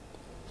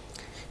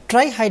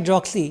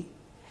 Trihydroxy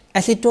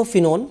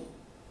acetophenone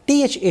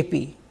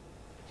THAP,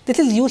 this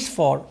is used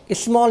for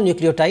small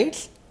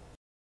nucleotides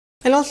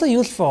and also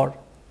used for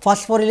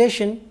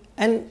phosphorylation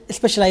and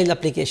specialized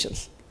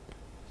applications.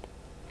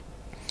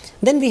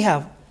 Then we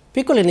have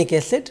picolinic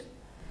acid,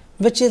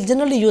 which is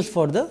generally used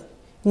for the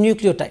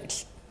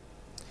nucleotides.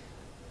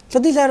 So,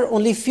 these are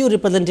only few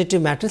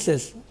representative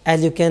matrices.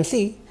 As you can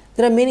see,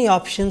 there are many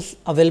options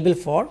available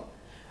for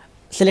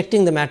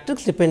selecting the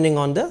matrix depending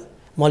on the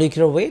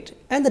molecular weight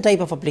and the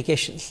type of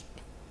applications.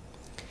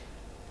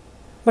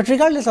 But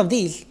regardless of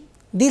these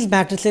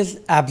matrices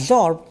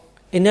absorb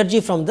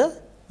energy from the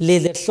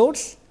laser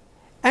source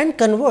and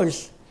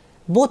converts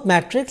both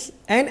matrix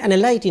and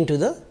analyte into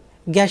the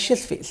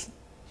gaseous phase.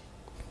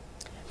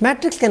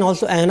 Matrix can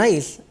also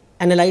ionize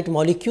analyte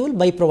molecule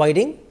by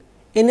providing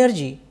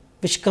energy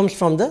which comes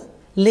from the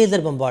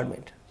laser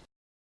bombardment.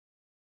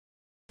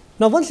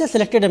 Now, once you have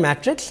selected a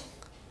matrix,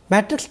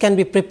 matrix can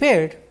be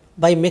prepared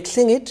by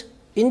mixing it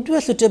into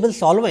a suitable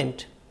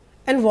solvent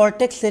and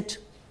vortex it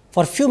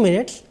for few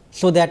minutes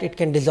so that it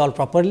can dissolve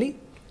properly.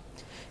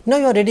 Now,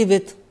 you are ready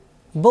with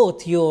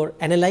both your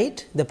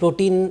analyte, the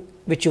protein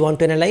which you want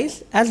to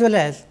analyze, as well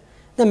as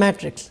the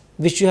matrix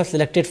which you have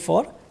selected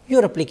for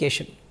your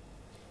application.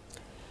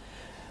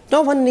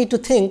 Now, one need to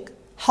think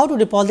how to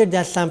deposit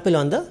that sample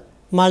on the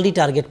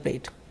multi-target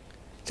plate.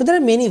 So, there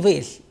are many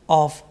ways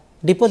of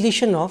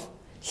deposition of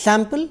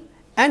sample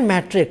and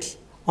matrix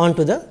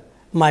onto the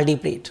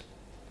multi-plate.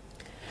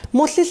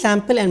 Mostly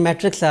sample and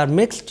matrix are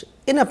mixed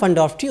in a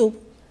Pandolf tube,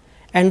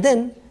 and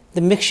then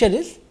the mixture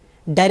is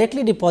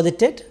directly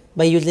deposited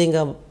by using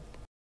a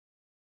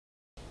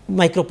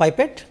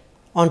micropipette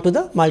onto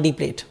the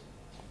multi-plate.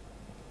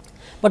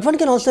 But one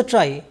can also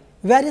try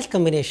various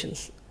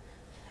combinations.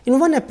 In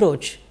one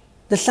approach,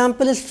 the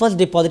sample is first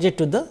deposited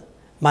to the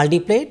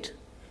multi-plate,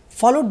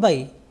 followed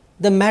by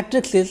the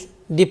matrix is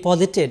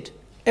deposited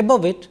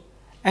above it,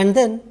 and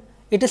then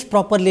it is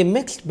properly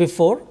mixed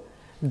before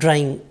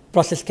drying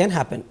process can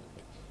happen.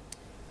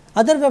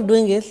 Other way of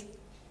doing is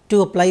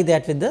to apply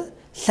that with the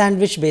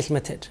sandwich based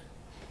method,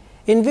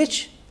 in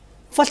which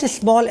first a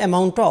small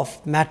amount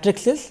of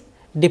matrix is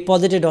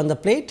deposited on the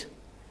plate,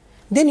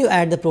 then you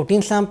add the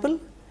protein sample,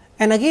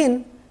 and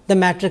again the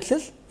matrix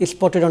is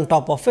put on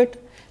top of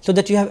it, so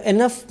that you have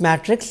enough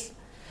matrix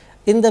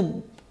in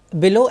the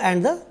below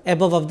and the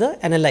above of the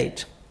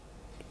analyte.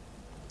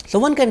 So,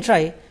 one can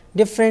try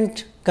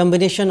different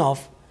combination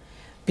of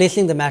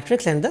placing the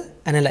matrix and the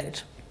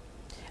analyte,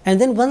 and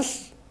then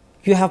once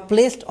you have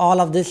placed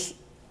all of this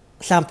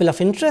sample of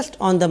interest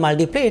on the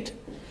multi-plate,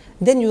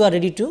 then you are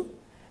ready to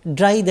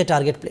dry the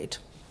target plate.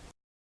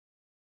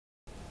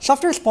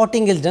 Software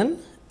spotting is done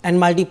and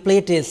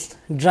multi-plate is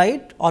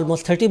dried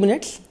almost 30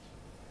 minutes.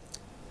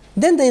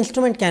 Then the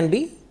instrument can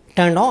be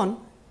turned on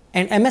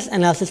and MS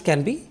analysis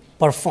can be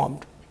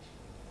performed.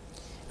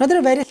 Now, there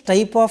are various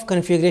type of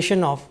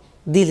configuration of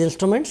these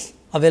instruments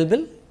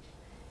available,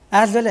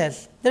 as well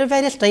as there are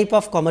various type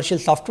of commercial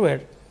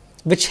software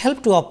which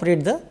help to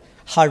operate the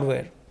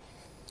hardware.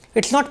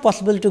 It is not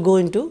possible to go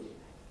into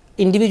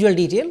individual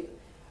detail,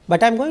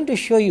 but I am going to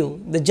show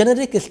you the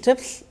generic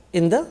steps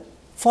in the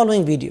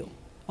following video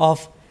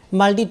of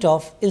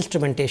multi-TOF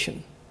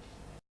instrumentation.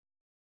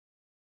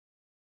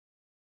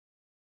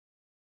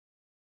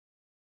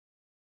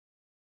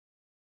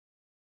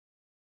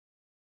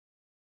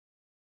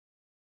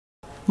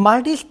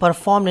 Multi is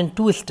performed in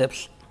two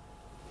steps.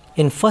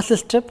 In first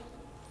step,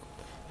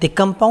 the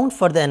compound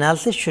for the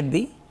analysis should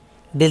be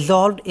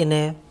dissolved in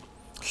a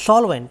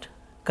solvent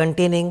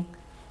containing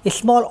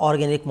small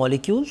organic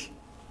molecules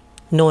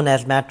known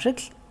as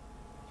matrix.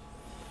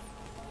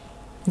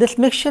 This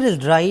mixture is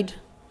dried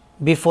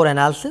before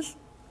analysis,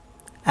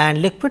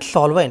 and liquid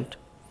solvent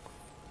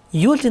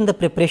used in the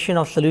preparation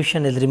of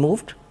solution is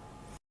removed.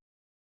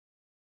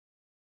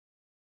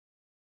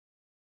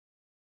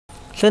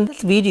 So, in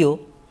this video,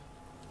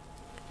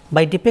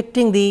 by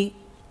depicting the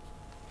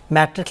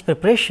matrix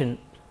preparation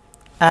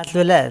as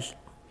well as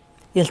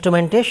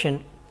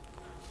instrumentation,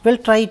 we will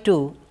try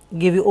to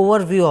give you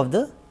overview of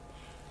the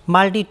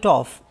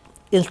multi-TOF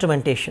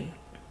instrumentation.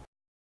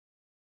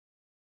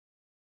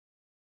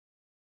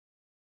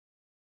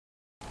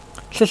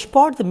 So,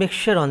 spot the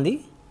mixture on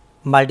the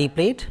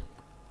multi-plate.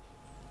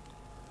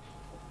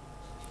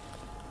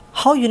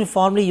 How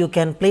uniformly you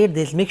can plate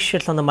these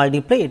mixtures on the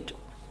multi-plate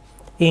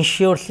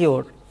ensures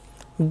your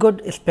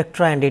good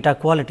spectra and data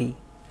quality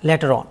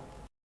later on.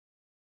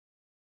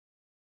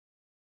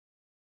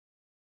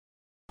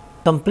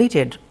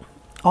 Completed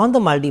on the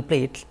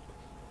multi-plate,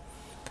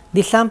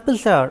 the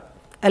samples are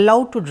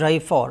allowed to dry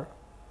for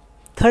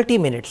 30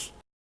 minutes.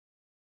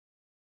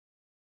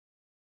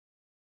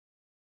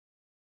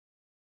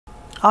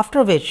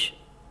 After which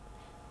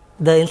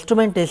the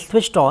instrument is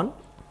switched on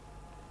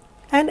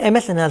and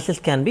MS analysis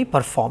can be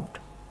performed.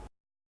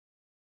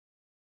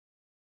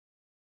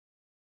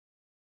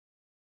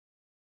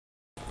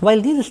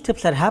 While these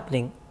steps are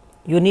happening,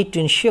 you need to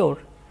ensure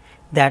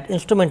that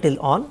instrument is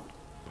on.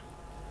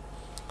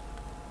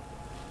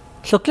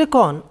 So, click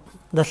on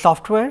the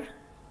software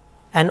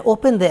and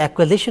open the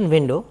acquisition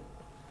window,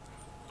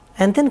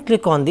 and then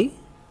click on the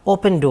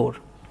open door.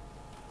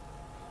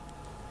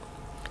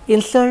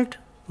 Insert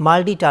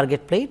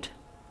multi-target plate,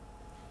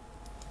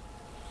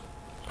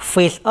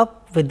 face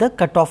up with the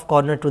cutoff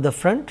corner to the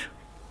front,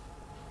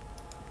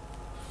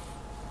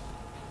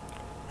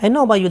 and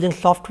now by using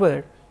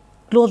software,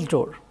 close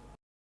door.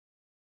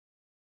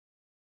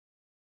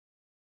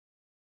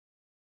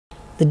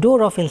 The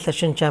door of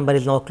insertion chamber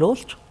is now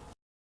closed.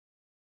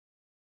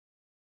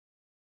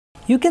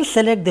 You can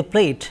select the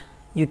plate,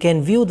 you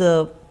can view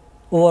the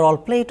overall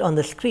plate on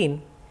the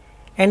screen,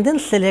 and then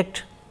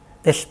select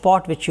the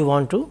spot which you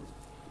want to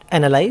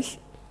analyze.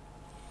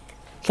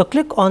 So,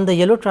 click on the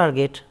yellow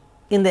target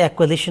in the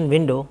acquisition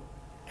window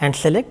and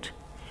select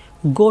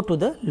go to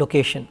the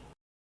location.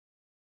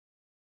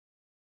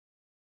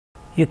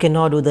 You can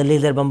now do the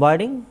laser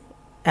bombarding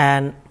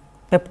and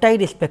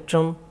peptide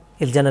spectrum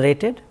is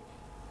generated.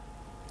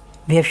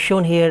 We have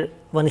shown here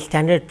one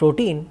standard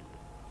protein,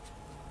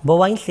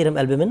 bovine serum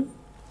albumin.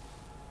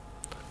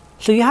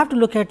 So, you have to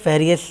look at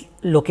various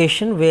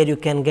location where you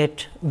can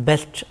get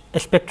best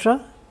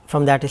spectra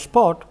from that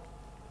spot.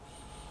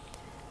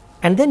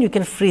 and then you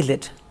can freeze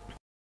it.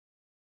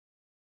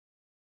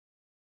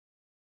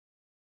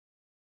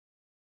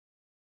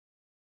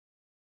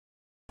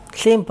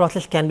 Same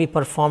process can be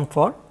performed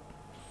for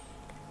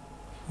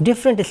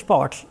different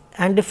spots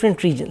and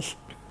different regions.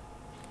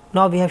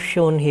 Now, we have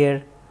shown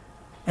here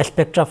a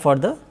spectra for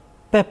the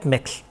PEP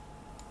mix.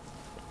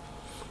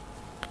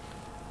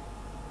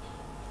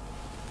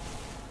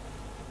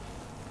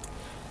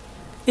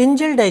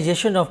 In-gel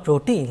digestion of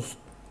proteins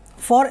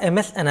for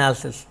MS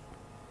analysis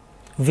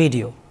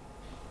video.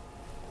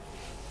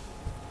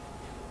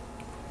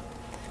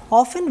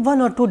 Often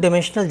one or two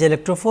dimensional gel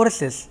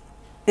electrophoresis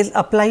is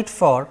applied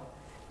for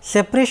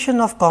separation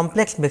of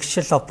complex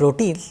mixtures of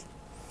proteins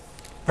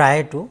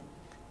prior to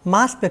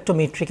mass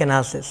spectrometric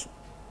analysis.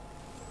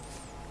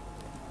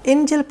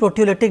 In-gel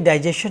proteolytic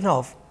digestion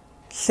of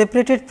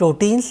separated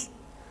proteins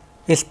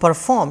is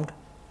performed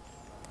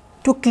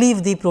to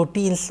cleave the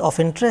proteins of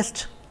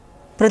interest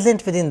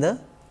present within the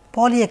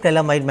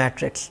polyacrylamide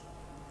matrix.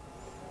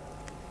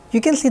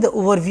 You can see the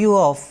overview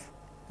of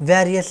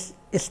various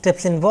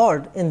steps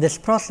involved in this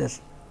process.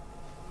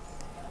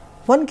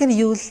 One can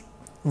use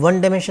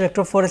one dimensional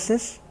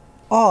electrophoresis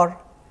or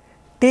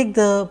take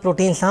the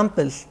protein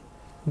samples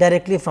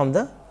directly from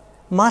the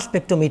mass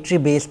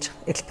spectrometry based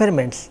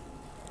experiments,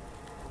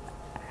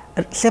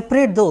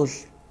 separate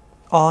those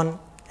on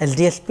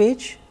LDS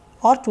page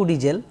or 2D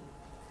gel,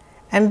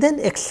 and then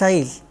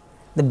excise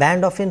the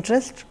band of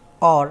interest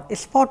or a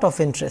spot of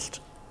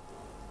interest.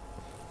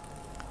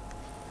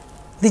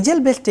 The gel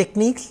based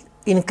techniques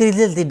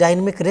increases the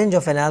dynamic range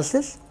of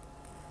analysis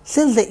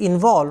since they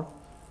involve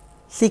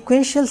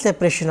sequential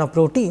separation of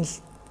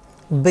proteins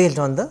based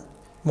on the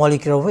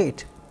molecular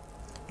weight,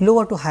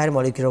 lower to higher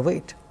molecular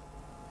weight.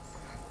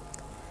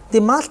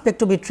 The mass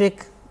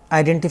spectrometric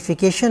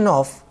identification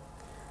of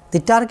the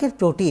target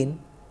protein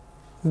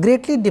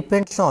greatly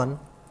depends on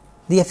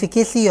the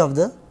efficacy of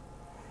the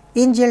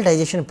in-gel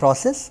digestion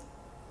process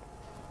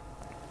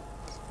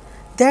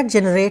that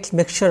generates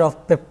mixture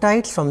of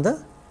peptides from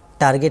the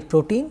target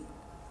protein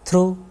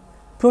through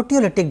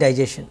proteolytic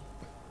digestion.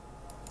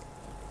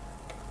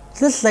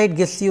 This slide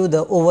gives you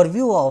the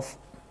overview of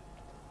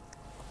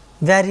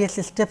various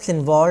steps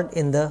involved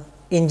in the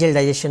in-gel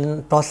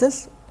digestion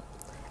process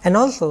and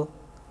also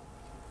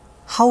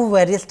how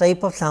various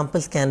type of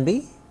samples can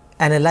be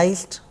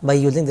analyzed by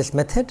using this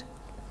method,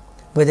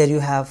 whether you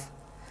have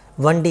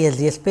 1D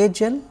SDS page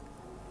gel,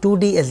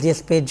 2D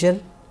SDS page gel.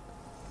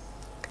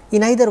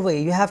 In either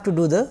way, you have to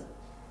do the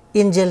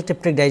in-gel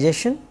triptych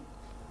digestion.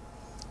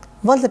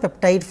 Once the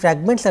peptide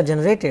fragments are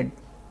generated,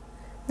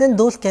 then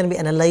those can be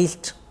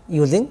analyzed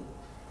using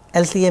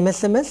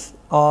LC-MS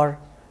or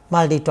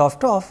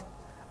MALDI-TOF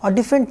or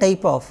different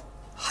type of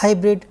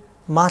hybrid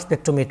mass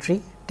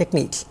spectrometry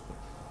techniques.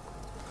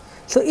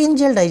 So,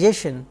 in-gel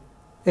digestion,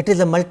 it is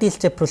a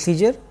multi-step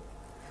procedure,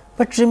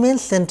 but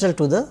remains central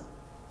to the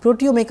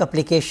proteomic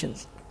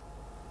applications.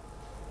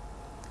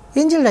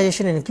 In-gel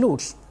digestion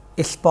includes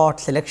spot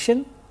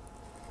selection,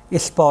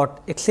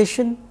 spot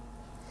excision,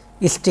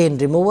 stain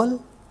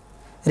removal,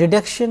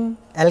 reduction,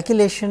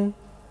 alkylation,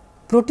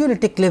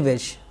 proteolytic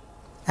cleavage,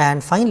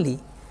 and finally,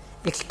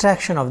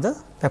 extraction of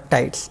the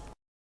peptides.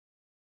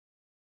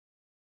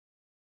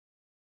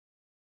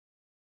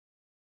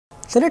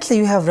 So, let us say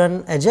you have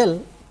run a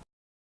gel.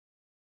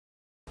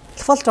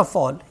 First of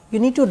all, you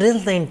need to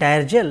rinse the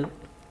entire gel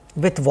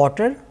with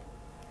water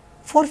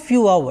for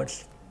few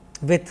hours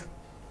with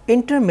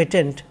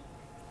intermittent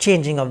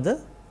changing of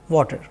the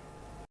water.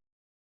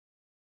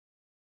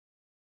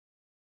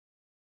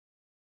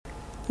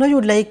 Now, you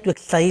would like to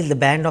excise the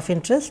band of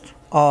interest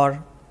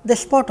or the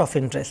spot of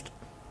interest.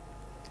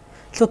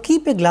 So,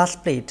 keep a glass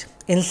plate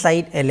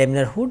inside a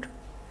laminar hood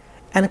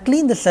and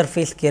clean the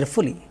surface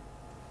carefully.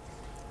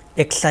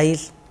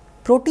 Excise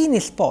protein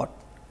spot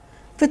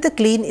with a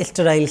clean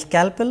sterile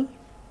scalpel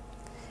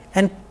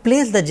and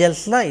place the gel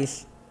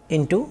slice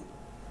into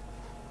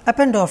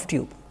Eppendorf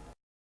tube.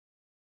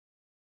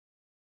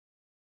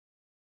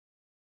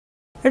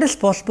 It is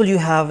possible you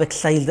have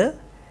excised the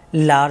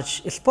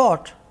large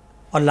spot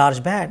or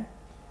large band,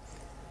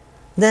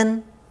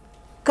 then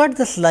cut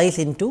the slice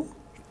into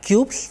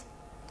cubes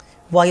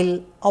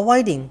while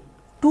avoiding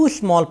too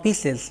small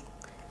pieces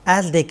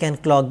as they can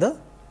clog the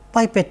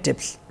pipette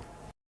tips.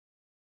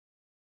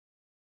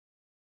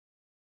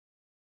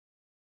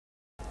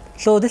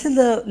 So, this is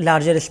the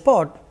larger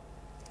spot.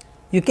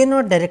 You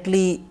cannot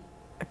directly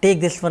take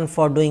this one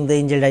for doing the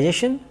in-gel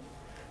digestion.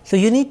 So,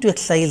 you need to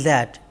excise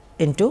that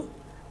into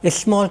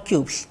small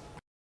cubes.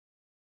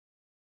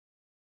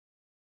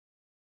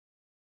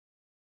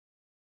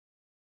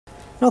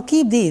 Now,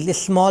 keep these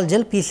small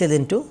gel pieces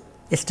into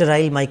a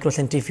sterile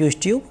microcentrifuge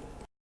tube.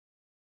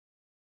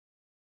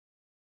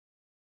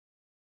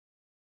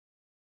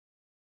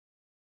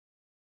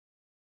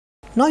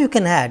 Now, you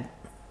can add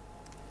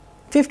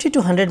 50 to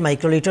 100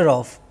 microliter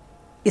of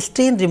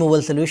stain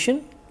removal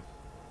solution.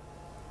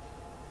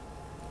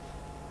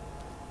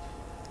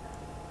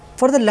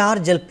 For the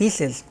large gel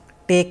pieces,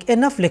 take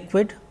enough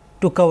liquid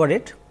to cover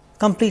it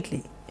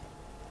completely.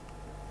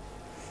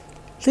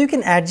 So, you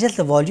can adjust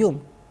the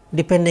volume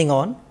depending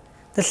on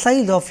the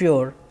size of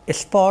your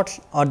spots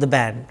or the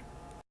band.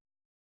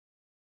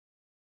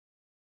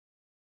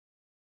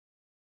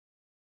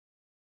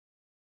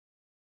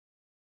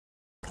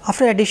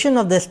 After addition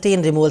of the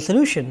stain removal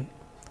solution,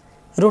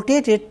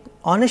 rotate it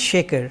on a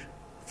shaker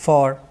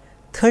for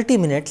 30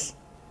 minutes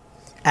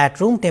at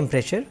room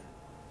temperature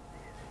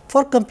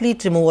for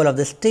complete removal of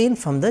the stain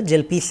from the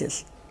gel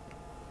pieces.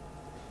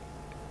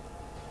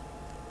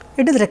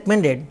 It is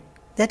recommended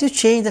that you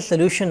change the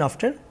solution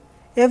after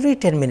every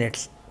 10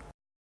 minutes.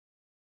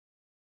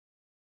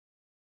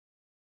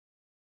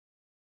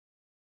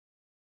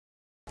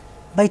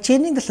 By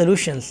changing the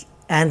solutions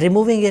and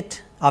removing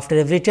it after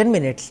every 10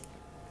 minutes,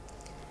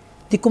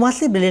 the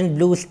Kumasi Brilliant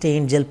Blue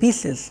stained gel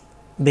pieces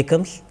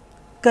becomes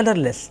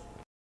colorless.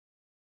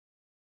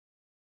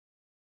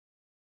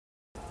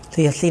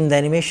 So, you have seen the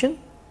animation.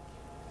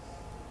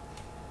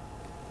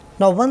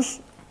 Now,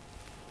 once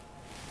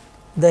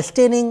the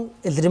staining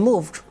is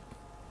removed,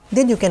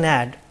 then you can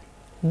add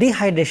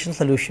dehydration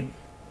solution.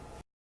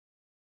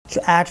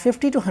 So, add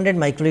 50 to 100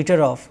 microliter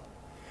of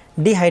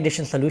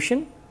dehydration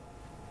solution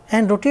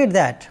and rotate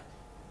that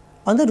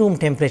on the room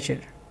temperature.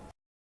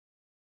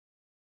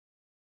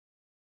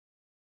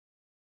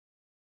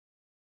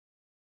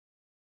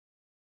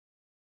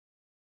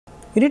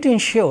 You need to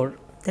ensure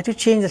that you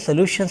change the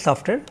solutions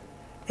after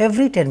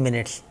every 10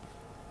 minutes,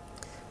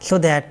 so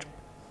that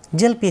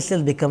gel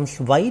pieces becomes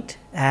white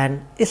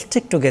and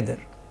stick together.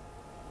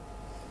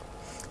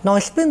 Now,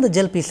 spin the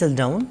gel pieces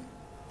down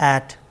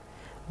at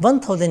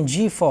 1000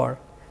 G for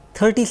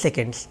 30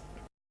 seconds.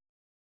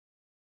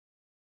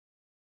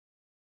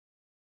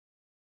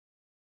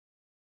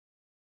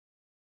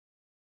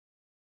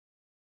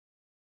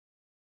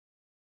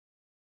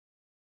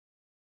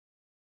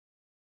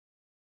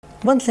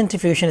 Once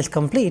centrifugation is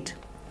complete,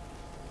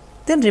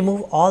 then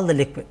remove all the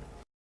liquid.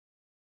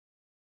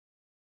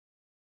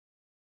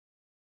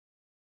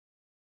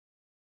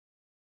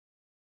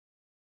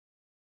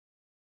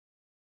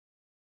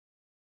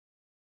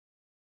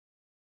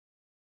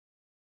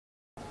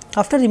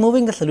 After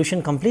removing the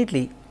solution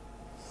completely,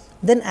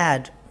 then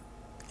add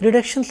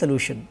reduction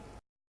solution.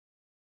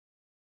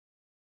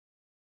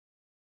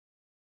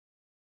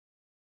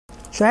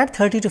 So, add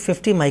 30 to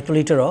 50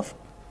 microliter of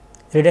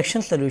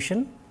reduction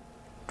solution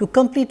to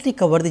completely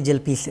cover the gel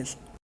pieces.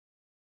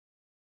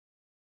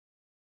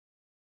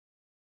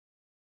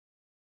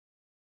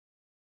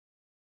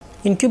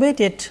 Incubate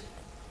it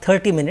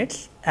 30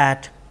 minutes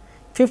at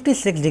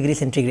 56 degrees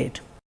centigrade.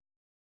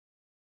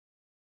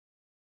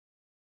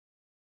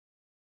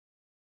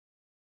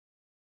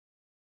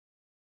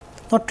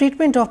 Now,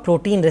 treatment of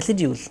protein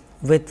residues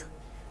with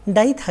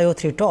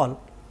dithiothriotol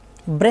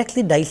breaks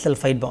the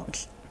disulfide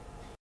bonds.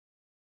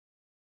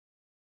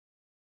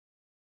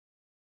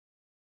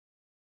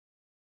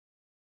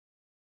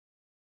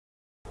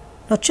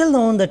 Now, chill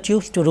down the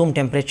tubes to room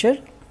temperature,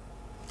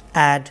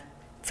 add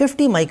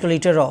 50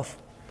 microliter of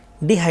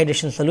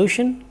dehydration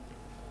solution,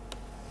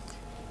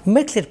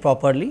 mix it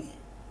properly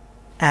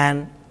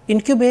and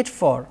incubate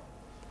for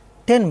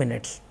 10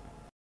 minutes.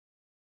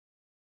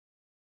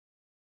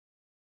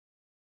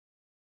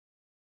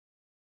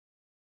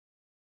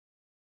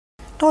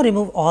 Now,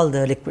 remove all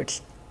the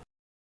liquids.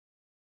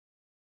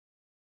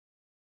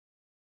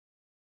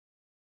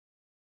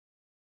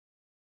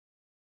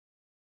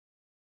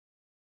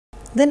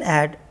 Then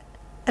add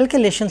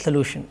alkylation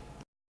solution.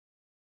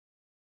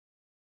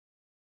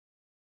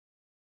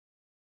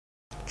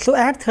 So,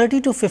 add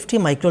 30 to 50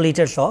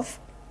 microliters of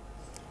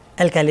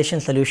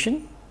alkylation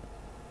solution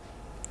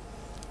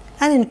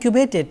and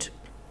incubate it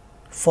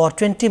for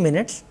 20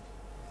 minutes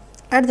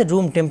at the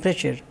room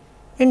temperature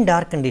in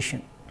dark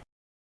condition.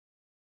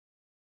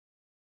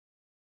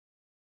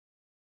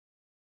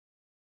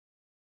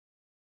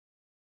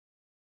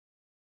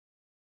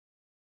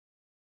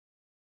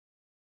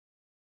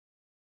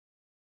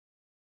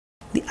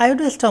 The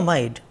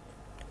iodoestamide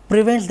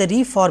prevents the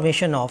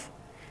reformation of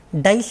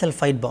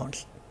disulfide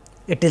bonds.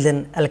 It is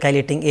an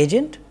alkylating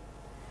agent.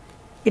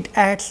 It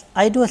adds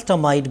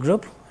iodoestamide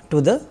group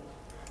to the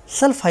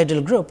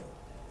sulfhydryl group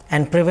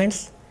and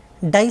prevents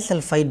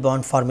disulfide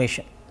bond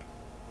formation.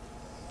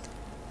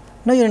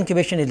 Now, your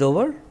incubation is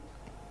over.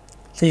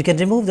 So, you can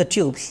remove the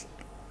tubes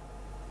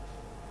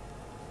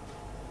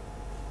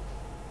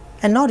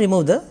and now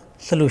remove the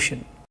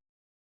solution.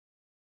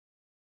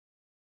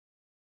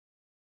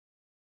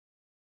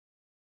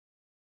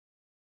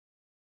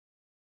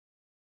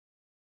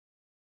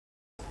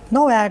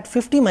 Now, add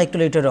 50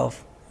 microliter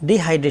of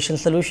dehydration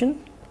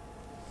solution,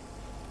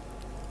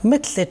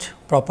 mix it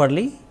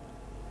properly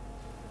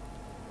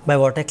by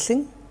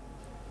vortexing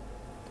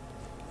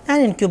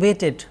and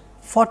incubate it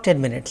for 10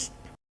 minutes.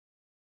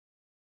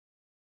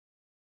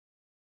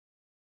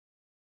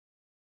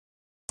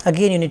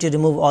 Again, you need to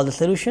remove all the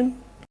solution.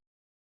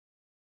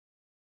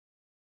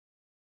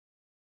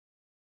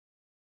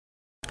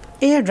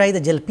 Air dry the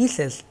gel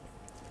pieces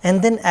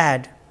and then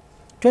add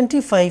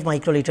 25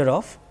 microliter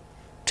of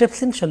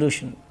trypsin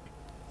solution,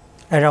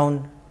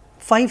 around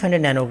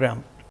 500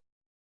 nanogram.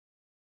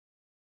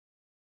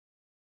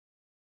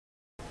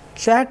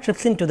 So, add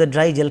trypsin to the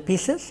dry gel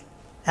pieces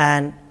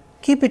and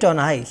keep it on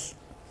ice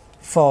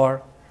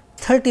for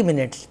 30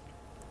 minutes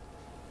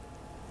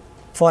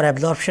for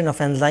absorption of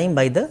enzyme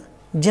by the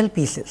gel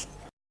pieces.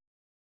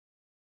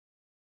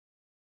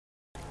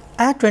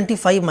 Add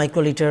 25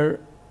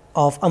 microliter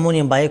of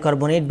ammonium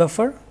bicarbonate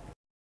buffer.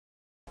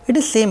 It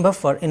is same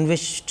buffer in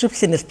which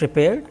trypsin is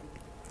prepared,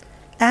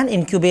 and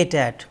incubate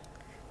at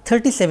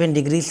 37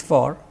 degrees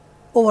for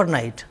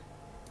overnight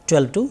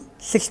 12 to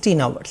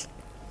 16 hours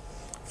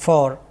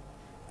for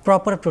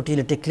proper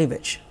proteolytic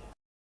cleavage.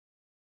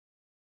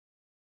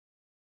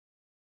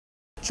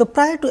 So,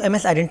 prior to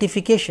MS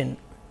identification,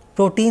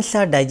 proteins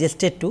are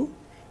digested to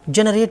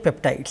generate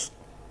peptides.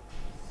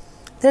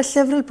 There are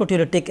several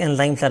proteolytic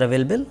enzymes are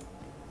available.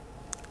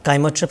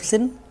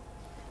 Chymotrypsin,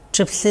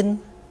 trypsin,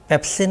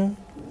 pepsin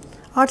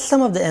are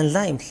some of the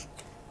enzymes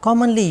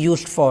commonly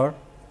used for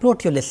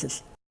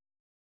proteolysis.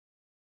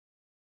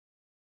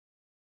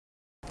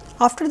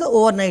 After the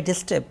overnight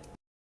step,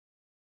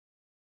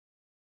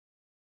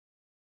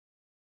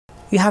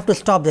 you have to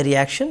stop the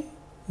reaction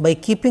by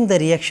keeping the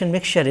reaction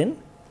mixture in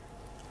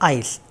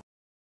ice.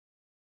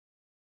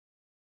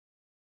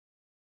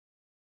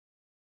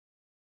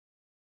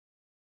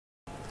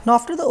 Now,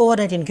 after the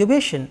overnight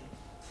incubation,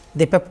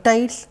 the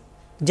peptides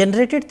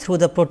generated through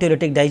the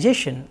proteolytic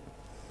digestion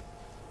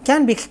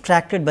can be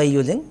extracted by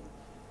using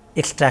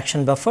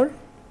extraction buffer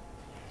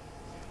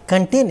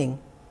containing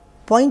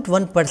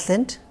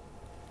 0.1%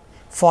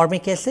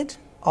 formic acid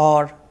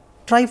or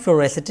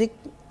trifluoroacetic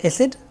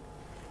acid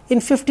in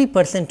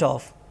 50%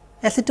 of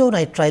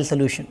acetonitrile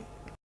solution.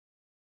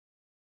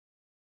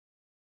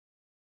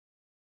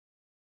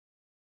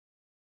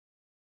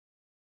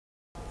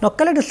 Now,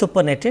 collect the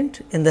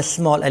supernatant in the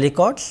small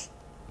aliquots,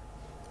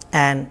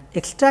 and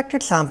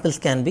extracted samples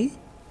can be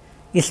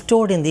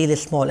stored in these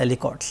small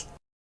aliquots.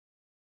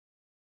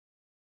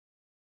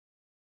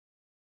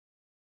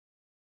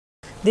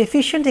 The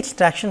efficient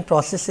extraction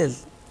process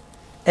is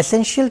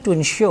essential to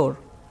ensure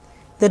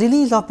the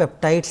release of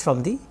peptides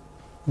from the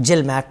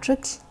gel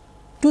matrix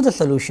to the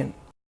solution.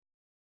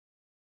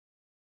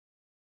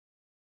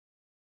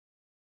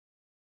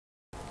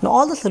 Now,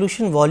 all the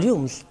solution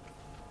volumes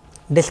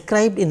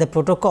described in the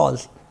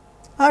protocols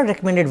are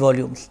recommended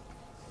volumes,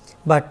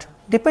 but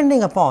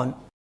depending upon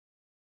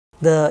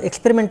the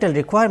experimental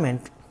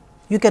requirement,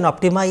 you can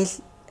optimize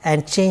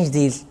and change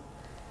these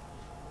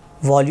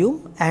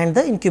volume and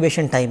the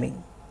incubation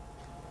timing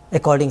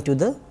according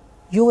to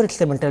your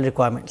experimental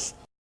requirements.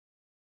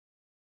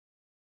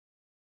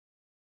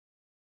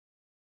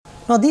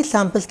 Now, these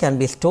samples can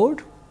be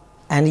stored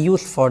and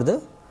used for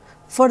the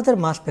further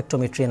mass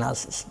spectrometry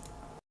analysis.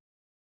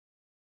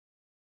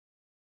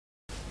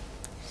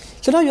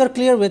 So, now you are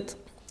clear with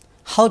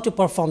how to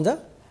perform the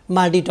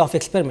Maldi-Toff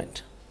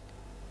experiment.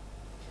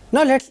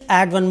 Now, let us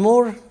add one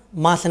more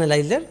mass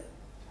analyzer.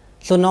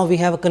 So, now we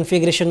have a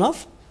configuration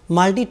of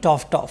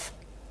Maldi-Toff-Toff.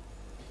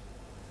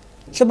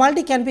 So,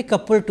 Maldi can be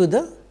coupled to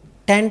the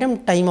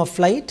tandem time of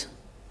flight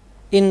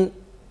in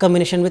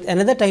combination with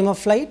another time of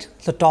flight,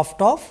 so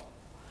Toff-Toff,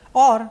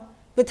 or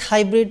with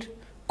hybrid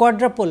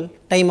quadruple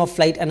time of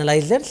flight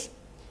analyzers,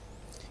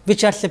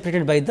 which are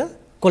separated by the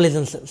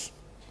collision cells.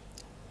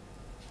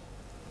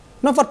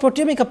 Now, for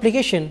proteomic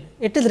application,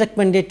 it is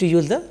recommended to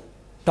use the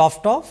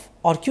Toff-Toff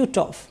or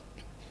Q-Toff.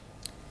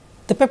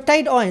 The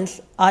peptide ions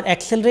are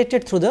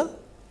accelerated through the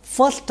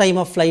first time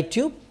of flight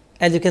tube,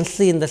 as you can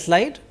see in the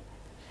slide,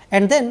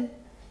 and then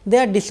they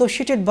are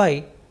dissociated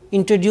by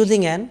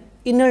introducing an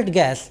inert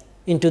gas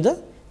into the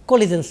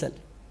collision cell.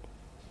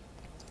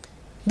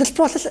 This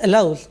process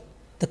allows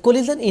the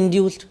collision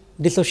induced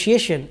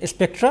dissociation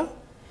spectra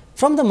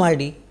from the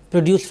Maldi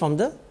produced from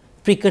the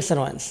precursor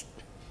ions.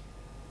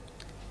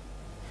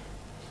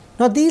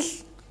 Now,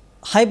 these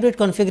hybrid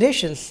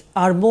configurations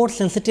are more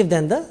sensitive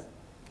than the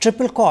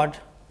triple quad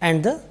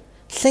and the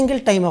single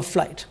time of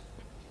flight.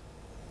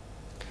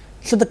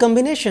 So, the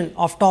combination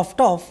of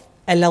Toff-Toff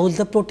allows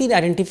the protein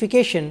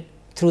identification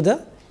through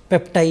the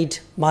peptide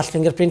mass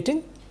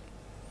fingerprinting,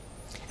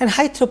 and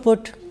high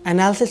throughput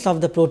analysis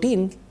of the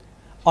protein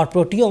or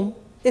proteome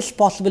is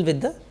possible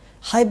with the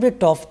hybrid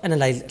Toff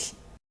analyzers.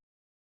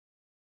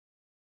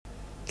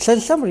 So,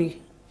 in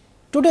summary,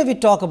 today we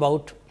talk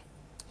about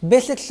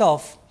basics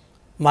of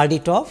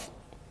Maldi-Toff.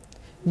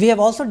 We have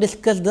also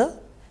discussed the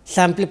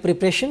sample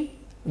preparation,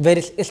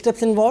 various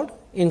steps involved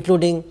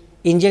including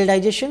in-gel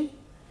digestion,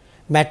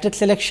 matrix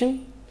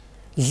selection,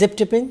 zip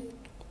tipping,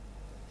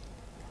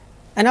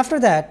 and after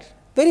that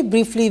very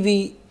briefly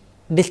we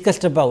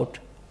discussed about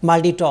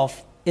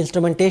Maldi-Toff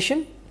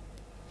instrumentation,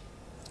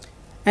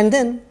 and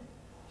then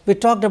we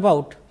talked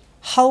about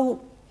how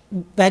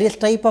various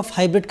type of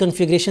hybrid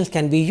configurations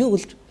can be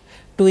used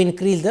to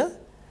increase the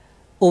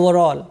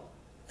overall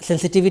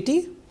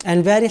sensitivity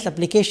and various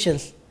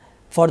applications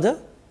for the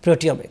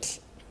proteomics.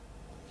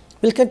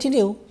 We will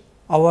continue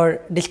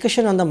our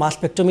discussion on the mass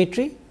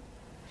spectrometry.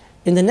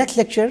 In the next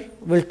lecture,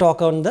 we will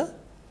talk on the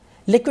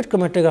liquid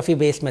chromatography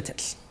based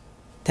methods.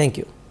 Thank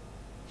you.